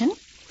invitation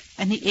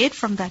and he ate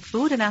from that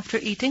food, and after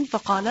eating,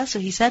 فقال, so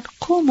he said,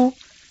 قوموا,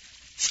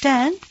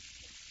 stand,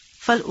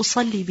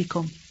 فلأصلي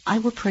بكم, I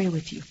will pray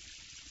with you.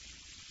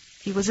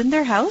 He was in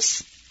their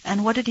house,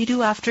 and what did he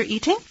do after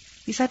eating?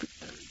 He said,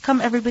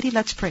 come everybody,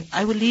 let's pray.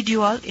 I will lead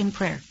you all in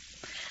prayer.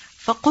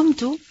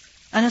 فقمت,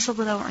 Anas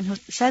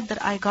said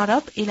that I got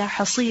up إلى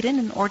حصير,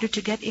 in order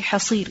to get a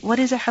hasir. What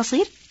is a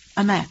hasir?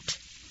 A mat.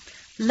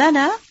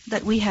 Lana,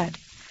 that we had.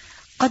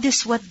 قد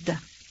اسود,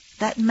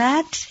 that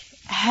mat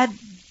had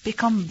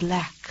become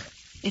black.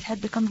 It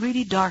had become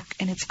really dark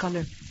in its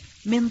color.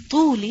 Min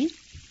طولي,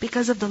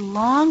 because of the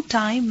long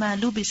time ما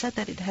لبست,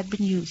 that it had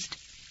been used.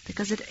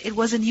 Because it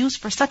wasn't used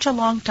for such a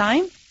long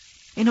time,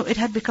 it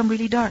had become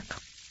really dark.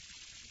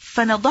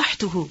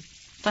 فنضحته,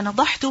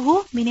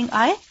 meaning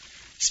I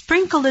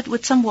sprinkled it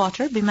with some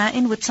water,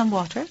 بماء, with some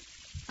water.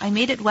 I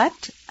made it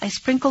wet, I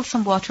sprinkled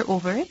some water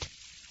over it.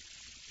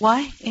 Why?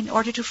 In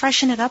order to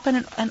freshen it up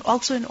and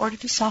also in order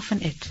to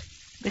soften it.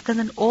 Because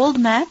an old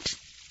mat,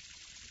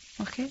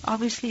 okay,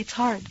 obviously it's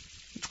hard.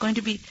 It's going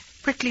to be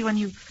prickly when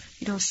you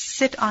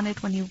sit on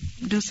it, when you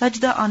do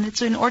sajda on it.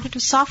 So in order to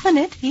soften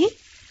it, he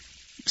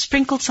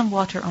sprinkled some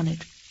water on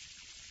it.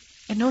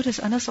 And notice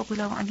Anas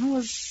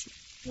was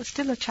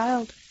still a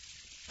child,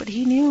 but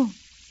he knew,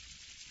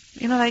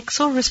 like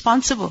so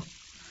responsible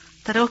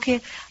that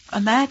okay,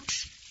 a mat,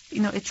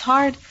 it's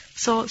hard,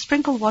 so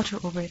sprinkle water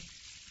over it.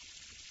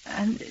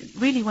 And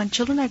really, when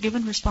children are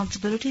given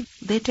responsibility,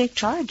 they take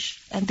charge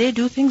and they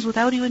do things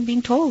without even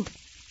being told.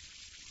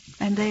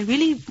 And they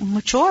really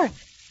mature.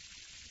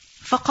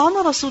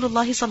 فَقَامَ رَسُولُ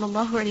اللَّهِ صَلَّى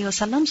اللَّهُ عَلَيْهِ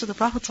وَسَلَّمَ. So the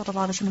Prophet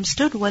ﷺ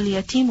stood,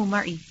 وَالْيَتِيمُ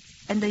مَعِي.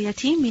 And the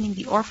yatim, meaning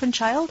the orphan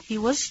child, he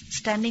was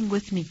standing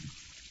with me.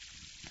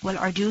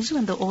 وَالْعَجُوزُ,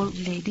 and the old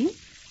lady,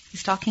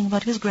 he's talking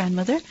about his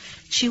grandmother,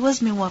 she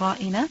was مِنْ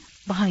وَرَائِنَا,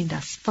 behind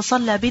us.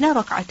 فَصَلَّى بِنَا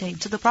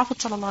رَكْعَتَيْنِ. So the Prophet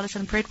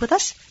ﷺ prayed with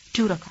us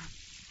 2 rak'ah.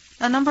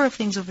 A number of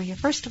things over here.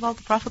 First of all,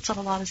 the Prophet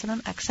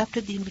ﷺ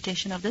accepted the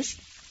invitation of this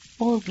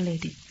old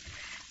lady.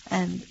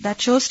 And that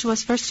shows to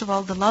us, first of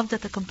all, the love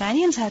that the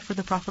companions had for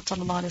the Prophet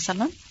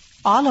ﷺ.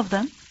 All of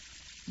them,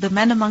 the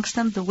men amongst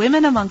them, the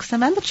women amongst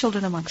them, and the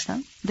children amongst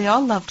them, they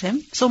all loved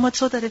him, so much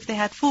so that if they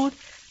had food,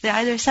 they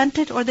either sent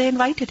it or they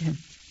invited him.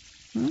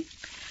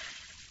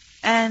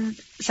 And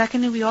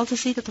secondly, we also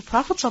see that the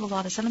Prophet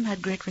ﷺ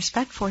had great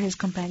respect for his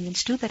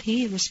companions too, that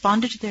he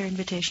responded to their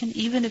invitation,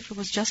 even if it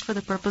was just for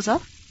the purpose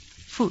of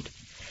food.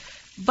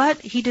 But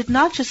he did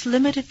not just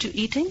limit it to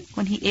eating.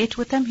 When he ate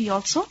with them, he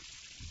also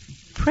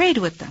prayed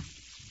with them.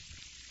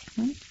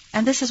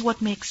 And this is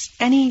what makes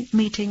any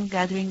meeting,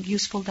 gathering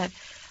useful, that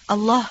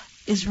Allah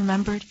is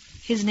remembered,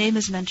 His name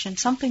is mentioned,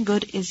 something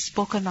good is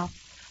spoken of,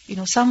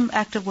 some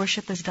act of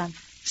worship is done,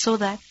 so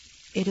that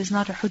it is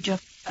not a hujjah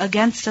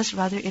against us,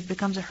 rather it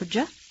becomes a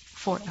hujjah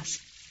for us.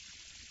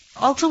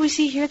 Also we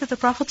see here that the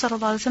Prophet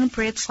ﷺ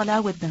prayed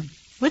salah with them.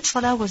 Which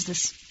salah was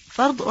this?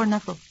 Fard or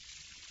nafil?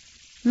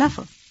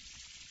 Nafil.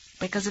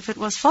 Because if it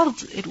was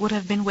fard, it would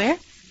have been where?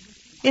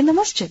 In the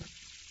masjid,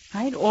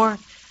 right? Or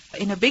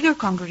in a bigger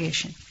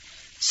congregation.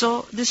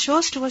 So this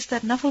shows to us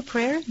that nafil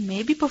prayer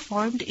may be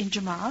performed in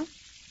jama'ah,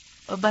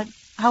 but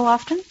how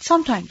often?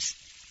 Sometimes.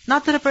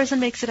 Not that a person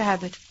makes it a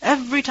habit.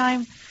 Every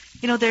time,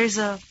 there's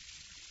an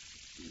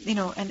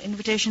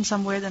invitation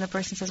somewhere, then a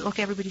person says,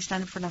 okay, everybody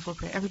stand up for nafil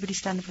prayer. Everybody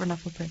stand up for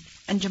nafil prayer.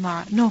 And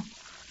jama'ah. No.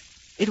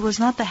 It was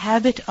not the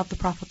habit of the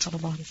Prophet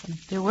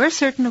ﷺ. There were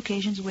certain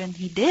occasions when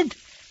he did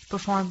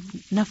perform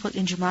nafil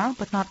in jama'ah,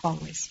 but not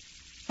always.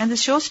 And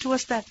this shows to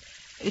us that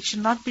it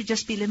should not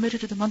just be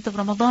limited to the month of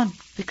Ramadan,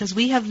 because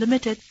we have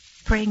limited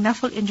praying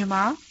nafil in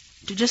jama'ah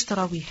to just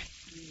tarawih.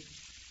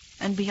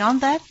 And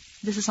beyond that,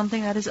 this is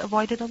something that is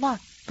avoided a lot.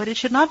 But it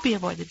should not be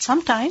avoided.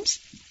 Sometimes,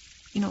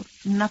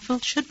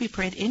 nafil should be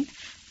prayed in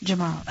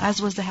jama'ah,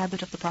 as was the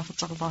habit of the Prophet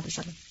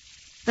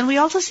ﷺ. Then we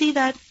also see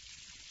that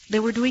they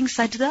were doing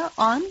sajda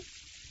on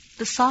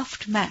the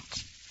soft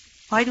mat.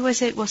 Why do I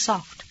say it was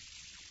soft?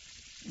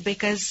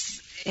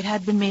 Because it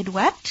had been made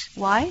wet.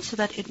 Why? So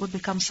that it would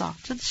become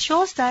soft. So this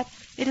shows that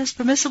it is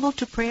permissible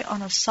to pray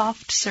on a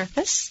soft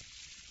surface,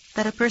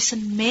 that a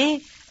person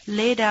may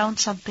lay down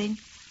something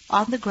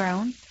on the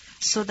ground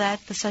so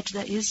that the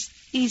sajda is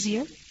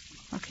easier.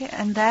 Okay,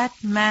 and that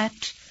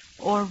mat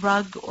or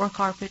rug or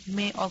carpet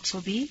may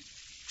also be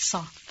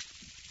soft.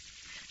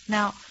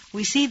 Now,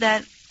 we see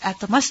that at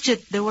the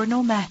masjid there were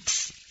no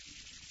mats.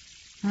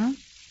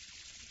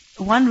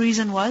 One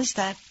reason was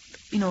that,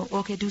 do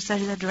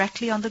sajda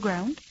directly on the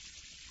ground.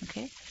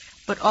 Okay,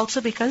 but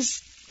also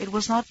because it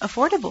was not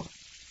affordable,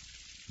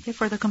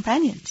 for the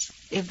companions.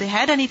 If they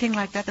had anything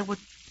like that, they would,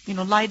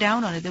 lie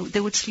down on it. They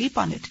would sleep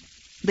on it.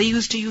 They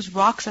used to use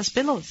rocks as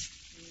pillows.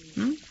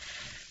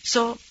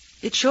 So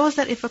it shows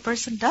that if a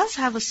person does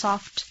have a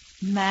soft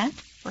mat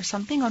or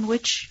something on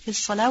which his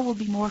salah will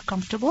be more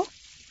comfortable,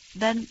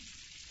 then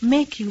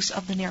make use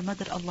of the ni'mah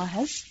that Allah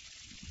has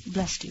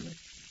blessed you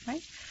with.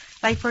 Right?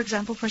 Like, for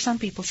example, for some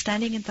people,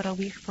 standing in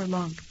tarawih for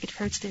long, it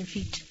hurts their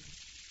feet.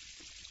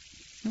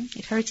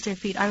 It hurts their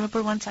feet. I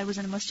remember once I was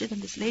in a masjid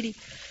and this lady,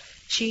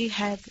 she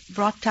had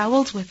brought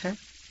towels with her,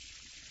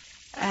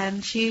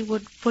 and she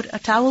would put a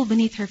towel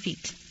beneath her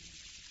feet.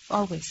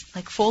 Always.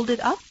 Like fold it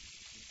up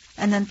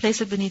and then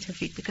place it beneath her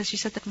feet, because she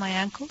said that my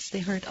ankles, they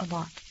hurt a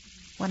lot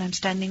when I'm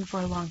standing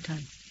for a long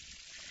time.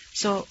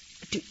 So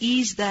to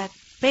ease that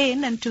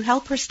pain and to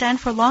help her stand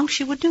for long,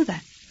 she would do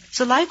that.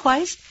 So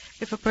likewise,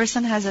 if a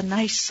person has a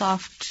nice,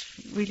 soft,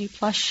 really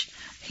plush,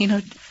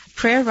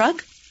 prayer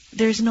rug,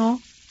 there's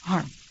no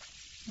harm.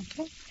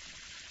 Okay.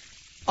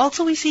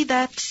 Also, we see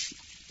that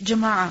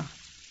jama'ah,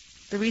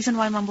 the reason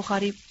why Imam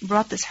Bukhari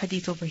brought this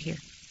hadith over here,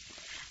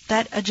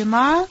 that a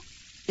jama'ah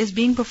is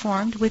being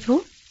performed with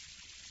who?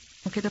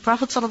 Okay, the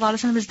Prophet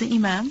ﷺ is the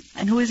imam,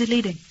 and who is he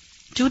leading?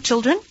 2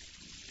 children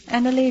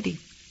and a lady.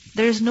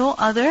 There is no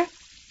other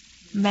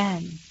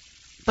man,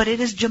 but it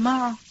is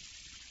jama'ah.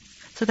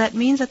 So that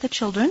means that the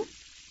children,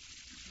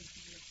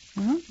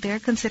 they are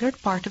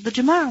considered part of the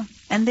jama'ah,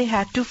 and they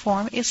had to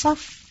form a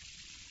saf.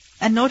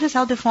 And notice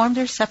how they formed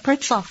their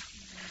separate saf.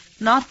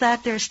 Not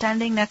that they're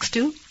standing next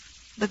to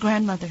the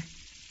grandmother.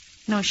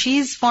 No,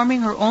 she's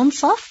forming her own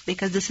saf,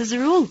 because this is a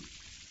rule,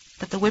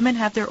 that the women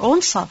have their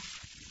own saf,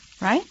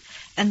 right?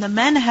 And the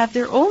men have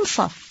their own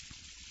saf.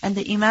 And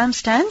the imam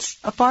stands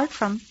apart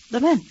from the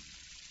men.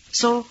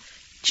 So,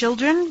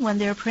 children, when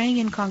they're praying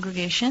in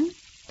congregation,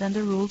 then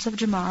the rules of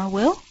Jama'ah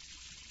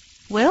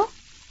will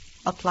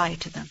apply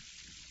to them.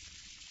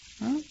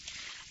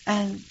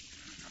 And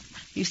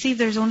you see, if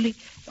there's only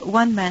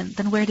one man,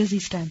 then where does he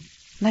stand?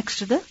 Next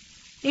to the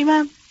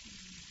imam.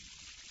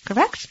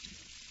 Correct?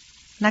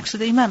 Next to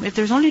the imam. If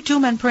there's only two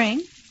men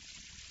praying,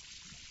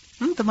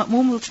 the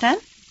ma'moom will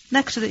stand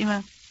next to the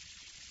imam.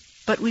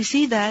 But we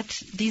see that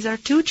these are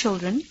two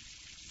children,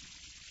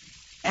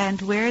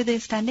 and where are they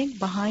standing?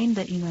 Behind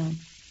the imam,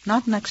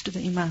 not next to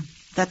the imam.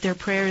 That their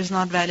prayer is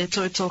not valid,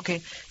 so it's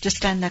okay, just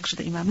stand next to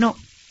the imam. No,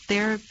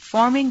 they're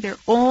forming their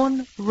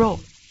own row.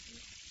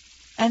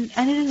 And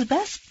it is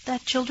best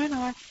that children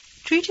are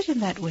treated in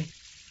that way.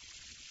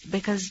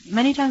 Because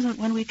many times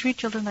when we treat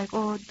children like,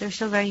 oh, they're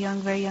still very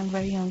young,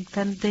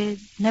 then they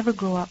never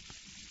grow up.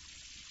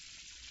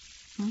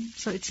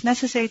 So it's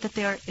necessary that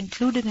they are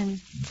included in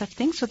such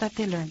things so that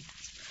they learn.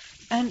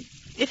 And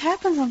it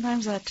happens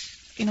sometimes that,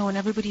 when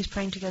everybody's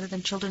praying together,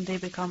 then children, they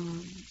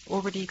become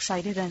overly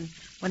excited, and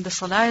when the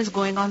salah is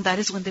going on, that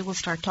is when they will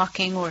start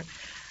talking or,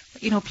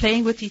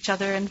 playing with each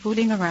other and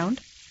fooling around.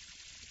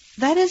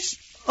 That is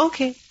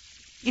okay,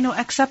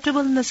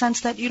 acceptable in the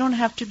sense that you don't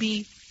have to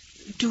be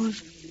too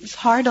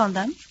hard on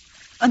them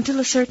until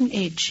a certain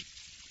age.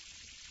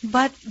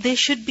 But they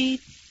should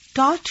be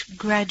taught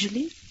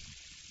gradually,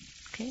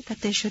 that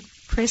they should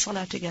pray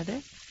salah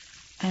together.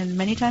 And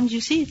many times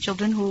you see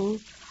children who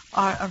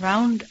are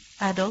around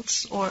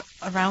adults or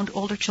around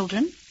older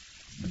children,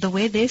 the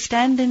way they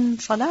stand in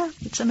salah,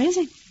 it's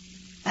amazing.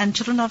 And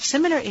children of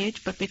similar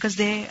age, but because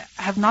they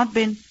have not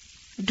been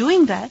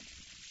doing that,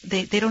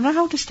 they don't know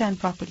how to stand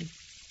properly.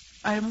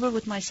 I remember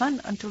with my son,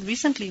 until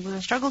recently, it was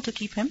a struggle to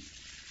keep him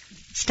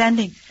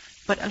standing.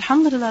 But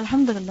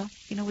alhamdulillah,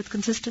 with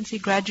consistency,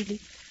 gradually,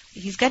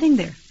 he's getting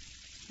there.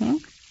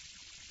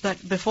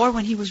 But before,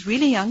 when he was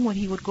really young, when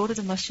he would go to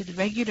the masjid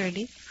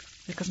regularly,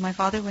 because my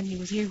father, when he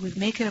was here, would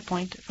make it a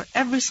point, for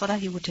every salah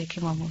he would take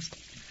him almost.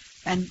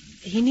 And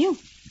he knew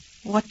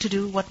what to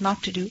do, what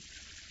not to do.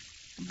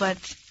 But,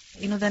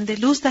 then they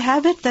lose the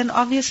habit, then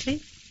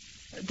obviously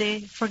they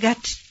forget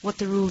what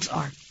the rules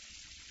are.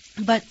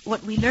 But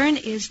what we learn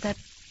is that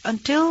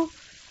until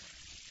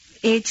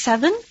age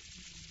 7,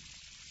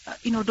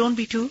 don't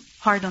be too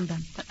hard on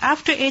them. But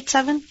after age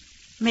 7,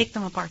 make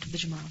them a part of the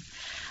Jama'ah.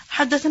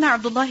 حدثنا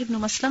عبد الله بن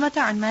مسلمة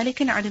عن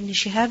مالك عن ابن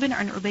شهاب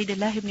عن عبيد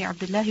الله بن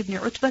عبد الله بن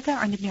عتبة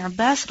عن ابن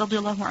عباس رضي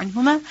الله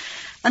عنهما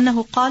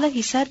أنه قال,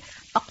 he said,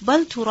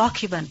 أقبلت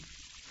راكبا.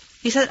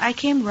 He said, I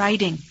came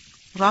riding.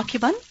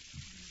 راكبا?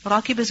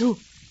 Rakib is who?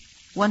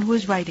 One who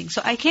is riding.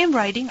 So I came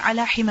riding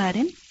على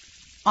حمار,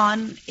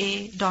 on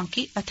a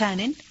donkey,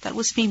 atanin, that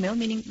was female,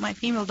 meaning my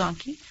female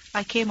donkey.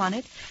 I came on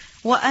it.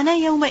 وأنا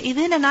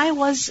يومئذ, and I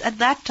was at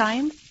that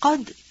time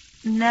قد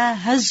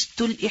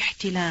ناهزت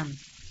الاحتلام.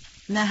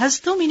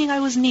 Nahaztu, meaning I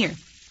was near.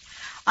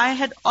 I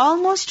had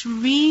almost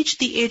reached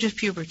the age of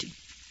puberty.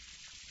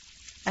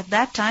 At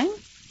that time,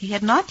 he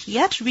had not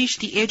yet reached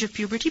the age of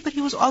puberty, but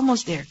he was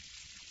almost there.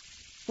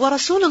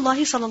 وَرَسُولُ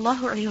اللَّهِ صَلَى اللَّهُ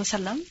عَلَيْهِ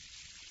وَسَلَّمْ,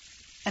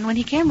 and when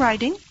he came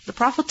riding, the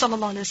Prophet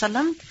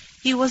ﷺ,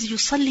 he was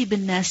يُصَلِّي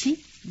بِالنَّاسِ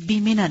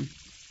بِمِنًا.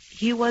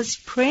 He was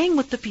praying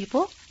with the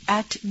people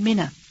at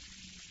Mina.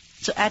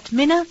 So at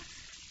Mina,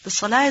 the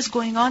salah is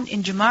going on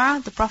in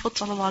Jama'ah, the Prophet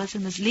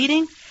ﷺ is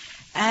leading,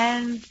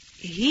 and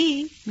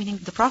he, meaning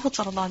the Prophet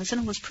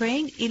ﷺ, was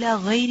praying ila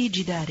ghayri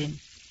jidarin,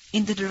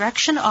 in the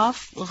direction of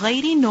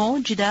ghayri, no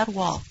jidar,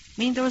 wall.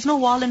 Meaning there was no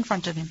wall in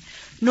front of him.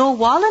 No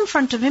wall in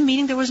front of him,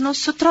 meaning there was no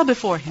sutra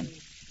before him.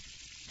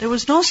 There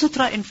was no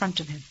sutra in front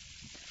of him.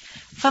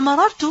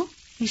 فَمَرَرْتُ,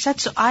 he said,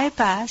 so I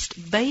passed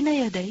بَيْنَ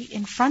يَدَيْ,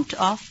 in front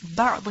of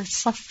بَعْضِ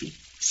الصَّفِّ,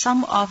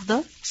 some of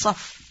the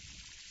saf.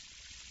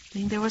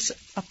 Meaning there was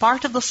a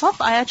part of the saf,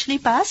 I actually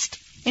passed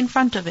in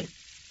front of it.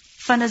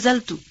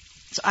 فَنَزَلْتُ,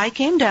 so I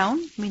came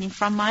down, meaning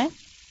from my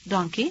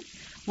donkey.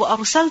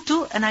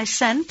 وَأَرْسَلْتُ, and I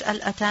sent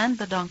al-atan,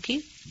 the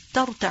donkey,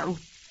 تَرْتَعُ,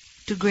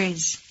 to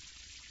graze.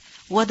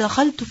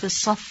 وَدَخَلْتُ فِي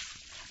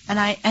الصَّفِّ, and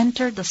I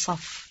entered the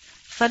saf.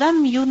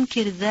 فَلَمْ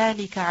يُنْكِرْ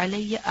ذَلِكَ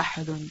عَلَيَّ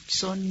أَحَدٌ,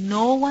 so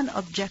no one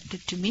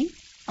objected to me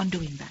on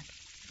doing that.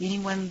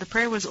 Meaning when the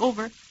prayer was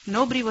over,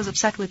 nobody was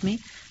upset with me,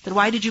 that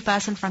why did you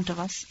pass in front of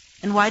us?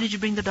 And why did you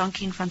bring the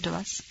donkey in front of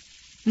us?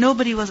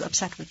 Nobody was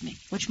upset with me,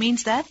 which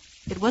means that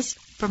it was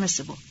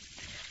permissible.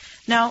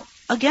 Now,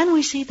 again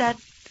we see that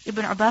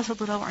Ibn Abbas,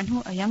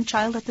 a young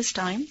child at this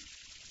time,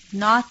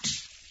 not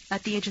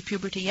at the age of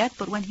puberty yet,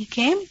 but when he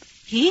came,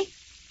 he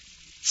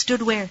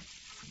stood where?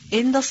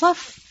 In the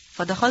saf.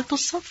 فَدَخَلْتُ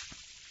الصَّفْ.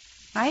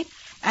 Right?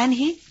 And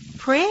he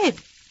prayed.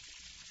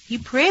 He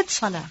prayed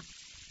salah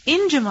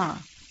in Jama'ah,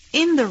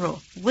 in the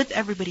row, with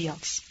everybody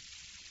else.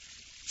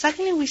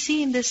 Secondly, we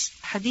see in this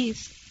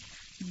hadith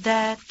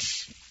that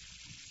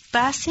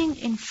passing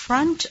in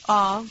front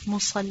of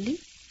musalli,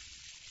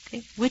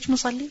 which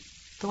musalli?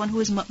 the one who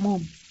is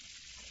ma'moom,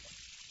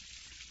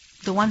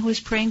 the one who is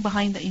praying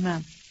behind the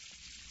imam,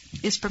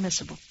 is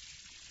permissible.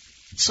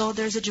 So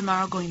there's a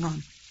Jama'ah going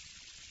on.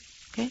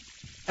 Okay?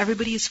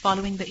 Everybody is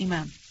following the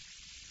imam.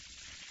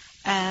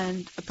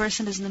 And a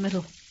person is in the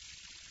middle,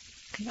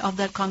 okay, of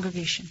that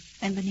congregation.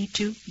 And they need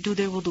to do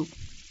their wudu.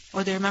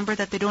 Or they remember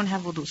that they don't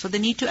have wudu. So they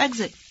need to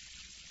exit.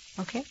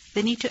 Okay?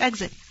 They need to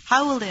exit.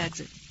 How will they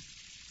exit?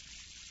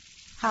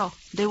 How?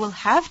 They will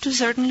have to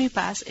certainly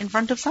pass in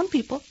front of some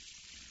people.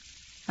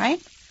 Right?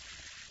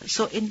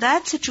 So in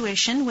that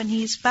situation, when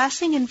he is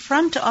passing in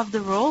front of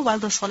the row while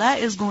the salah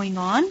is going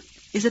on,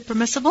 is it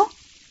permissible?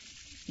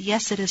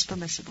 Yes, it is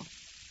permissible.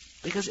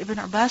 Because Ibn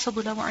Abbas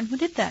who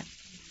did that.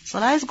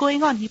 Salah is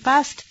going on, he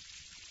passed.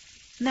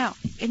 Now,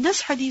 in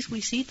this hadith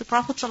we see the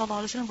Prophet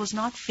ﷺ was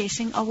not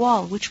facing a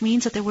wall, which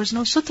means that there was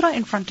no sutra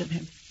in front of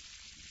him.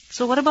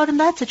 So what about in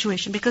that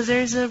situation? Because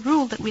there is a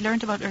rule that we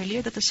learned about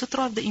earlier, that the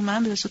sutra of the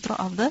imam is the sutra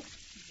of the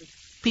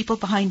people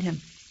behind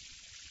him.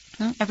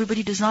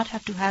 Everybody does not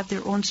have to have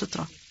their own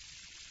sutra.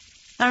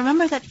 Now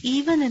remember that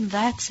even in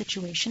that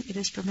situation, it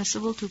is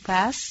permissible to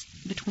pass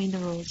between the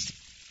rows,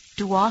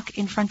 to walk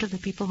in front of the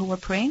people who are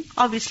praying,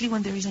 obviously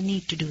when there is a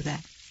need to do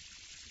that.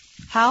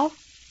 How?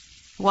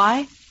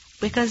 Why?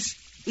 Because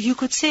you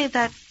could say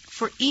that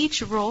for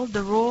each row,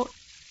 the row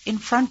in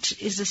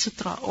front is a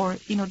sutra, or,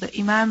 the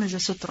imam is a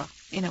sutra,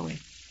 in a way.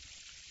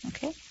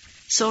 Okay?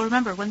 So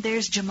remember, when there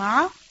is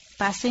jama'ah,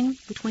 passing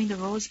between the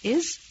rows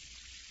is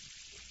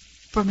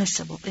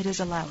permissible. It is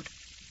allowed.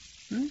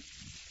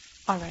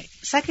 Alright.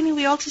 Secondly,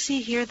 we also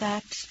see here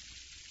that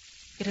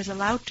it is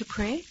allowed to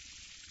pray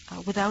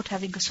without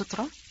having a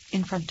sutra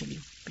in front of you,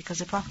 because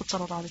the Prophet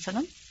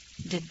ﷺ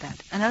did that.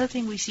 Another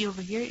thing we see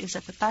over here is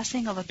that the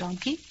passing of a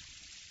donkey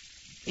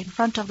in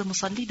front of the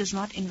musalli does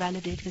not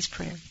invalidate his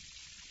prayer.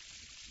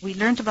 We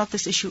learned about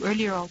this issue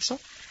earlier also,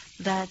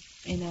 that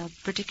in a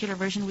particular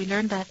version we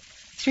learned that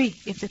 3,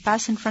 if they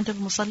pass in front of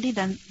a musalli,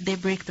 then they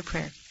break the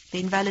prayer. They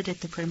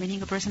invalidate the prayer,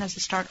 meaning a person has to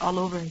start all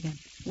over again.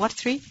 What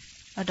 3?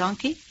 A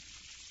donkey,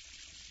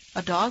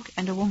 a dog,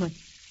 and a woman.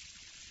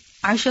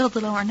 Aisha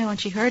radhiyallahu anha, when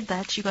she heard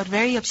that, she got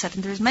very upset.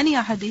 And there's many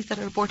ahadith that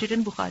are reported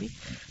in Bukhari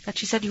that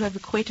she said, you have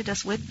equated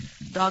us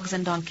with dogs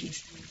and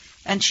donkeys.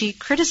 And she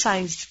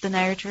criticized the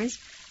narrators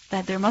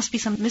that there must be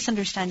some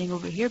misunderstanding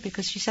over here,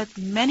 because she said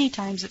many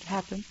times it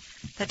happened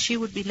that she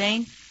would be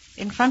laying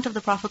in front of the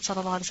Prophet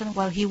ﷺ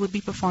while he would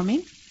be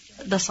performing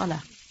the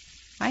salah.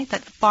 Right?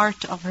 That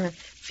part of her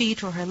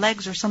feet or her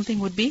legs or something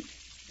would be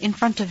in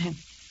front of him.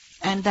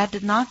 And that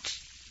did not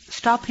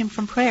stop him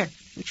from prayer,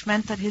 which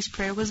meant that his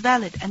prayer was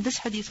valid. And this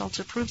hadith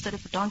also proves that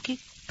if a donkey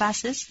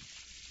passes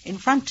in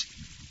front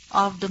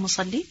of the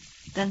musalli,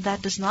 then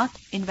that does not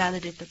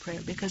invalidate the prayer,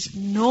 because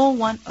no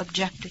one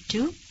objected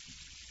to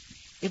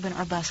Ibn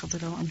Abbas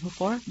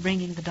for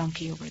bringing the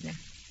donkey over there.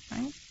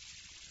 Right?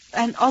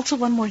 And also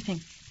one more thing.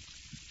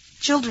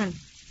 Children,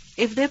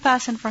 if they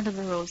pass in front of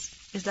the rows,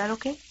 is that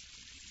okay?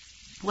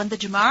 When the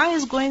Jama'ah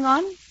is going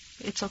on,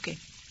 it's okay.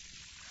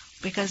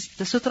 Because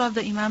the sutra of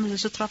the imam is a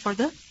sutra for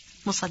the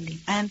musalli.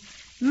 And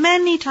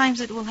many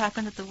times it will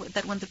happen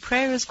that when the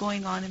prayer is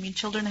going on,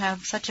 children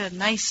have such a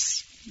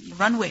nice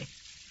runway.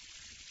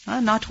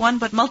 Not one,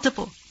 but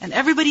multiple. And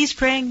everybody is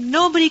praying.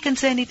 Nobody can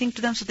say anything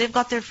to them, so they've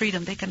got their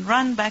freedom. They can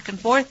run back and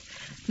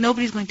forth.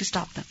 Nobody's going to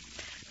stop them.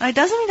 Now, it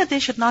doesn't mean that they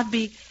should not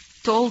be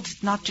told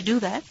not to do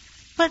that,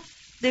 but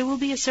there will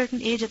be a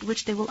certain age at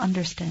which they will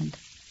understand.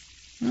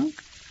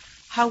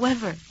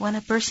 However, when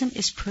a person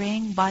is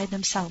praying by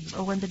themselves,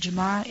 or when the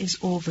Jama'ah is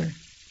over,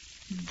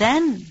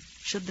 then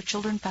should the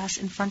children pass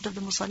in front of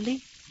the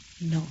musalli?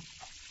 No.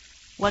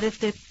 What if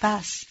they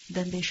pass?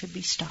 Then they should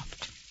be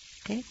stopped.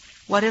 Okay?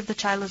 What if the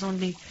child is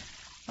only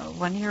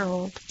 1 year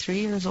old, 3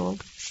 years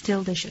old?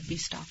 Still they should be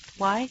stopped.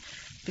 Why?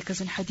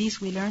 Because in hadith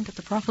we learned that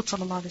the Prophet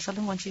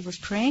ﷺ, once he was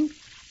praying,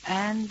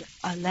 and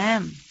a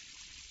lamb,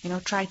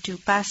 tried to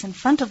pass in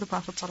front of the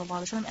Prophet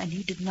ﷺ, and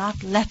he did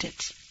not let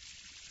it.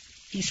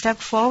 He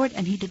stepped forward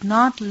and he did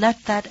not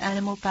let that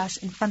animal pass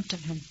in front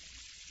of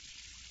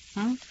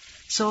him.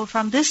 So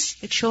from this,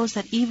 it shows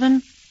that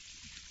even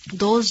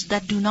those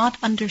that do not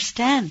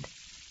understand,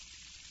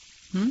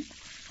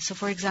 so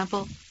for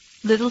example,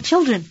 little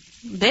children,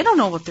 they don't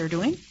know what they're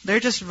doing.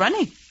 They're just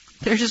running.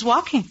 They're just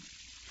walking.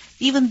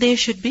 Even they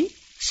should be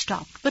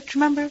stopped. But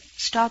remember,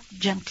 stop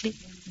gently,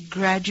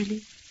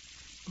 gradually,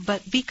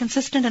 but be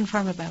consistent and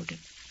firm about it.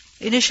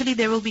 Initially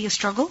there will be a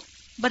struggle,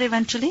 but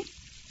eventually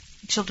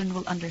children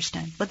will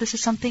understand. But this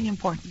is something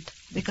important,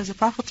 because the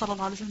Prophet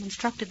ﷺ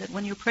instructed that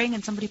when you're praying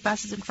and somebody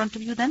passes in front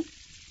of you, then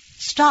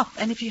stop.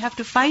 And if you have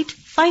to fight,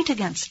 fight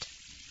against.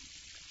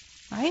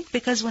 Right?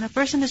 Because when a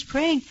person is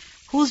praying,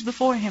 who's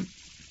before him?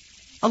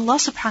 Allah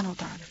subhanahu wa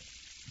ta'ala.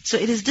 So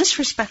it is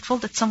disrespectful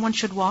that someone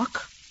should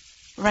walk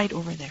right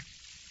over there.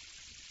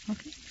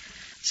 Okay?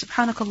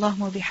 سبحانك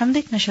اللهم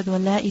وبحمدك نشهد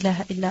أن لا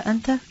إله إلا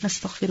أنت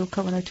نستغفرك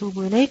ونتوب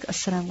إليك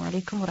السلام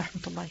عليكم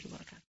ورحمة الله وبركاته.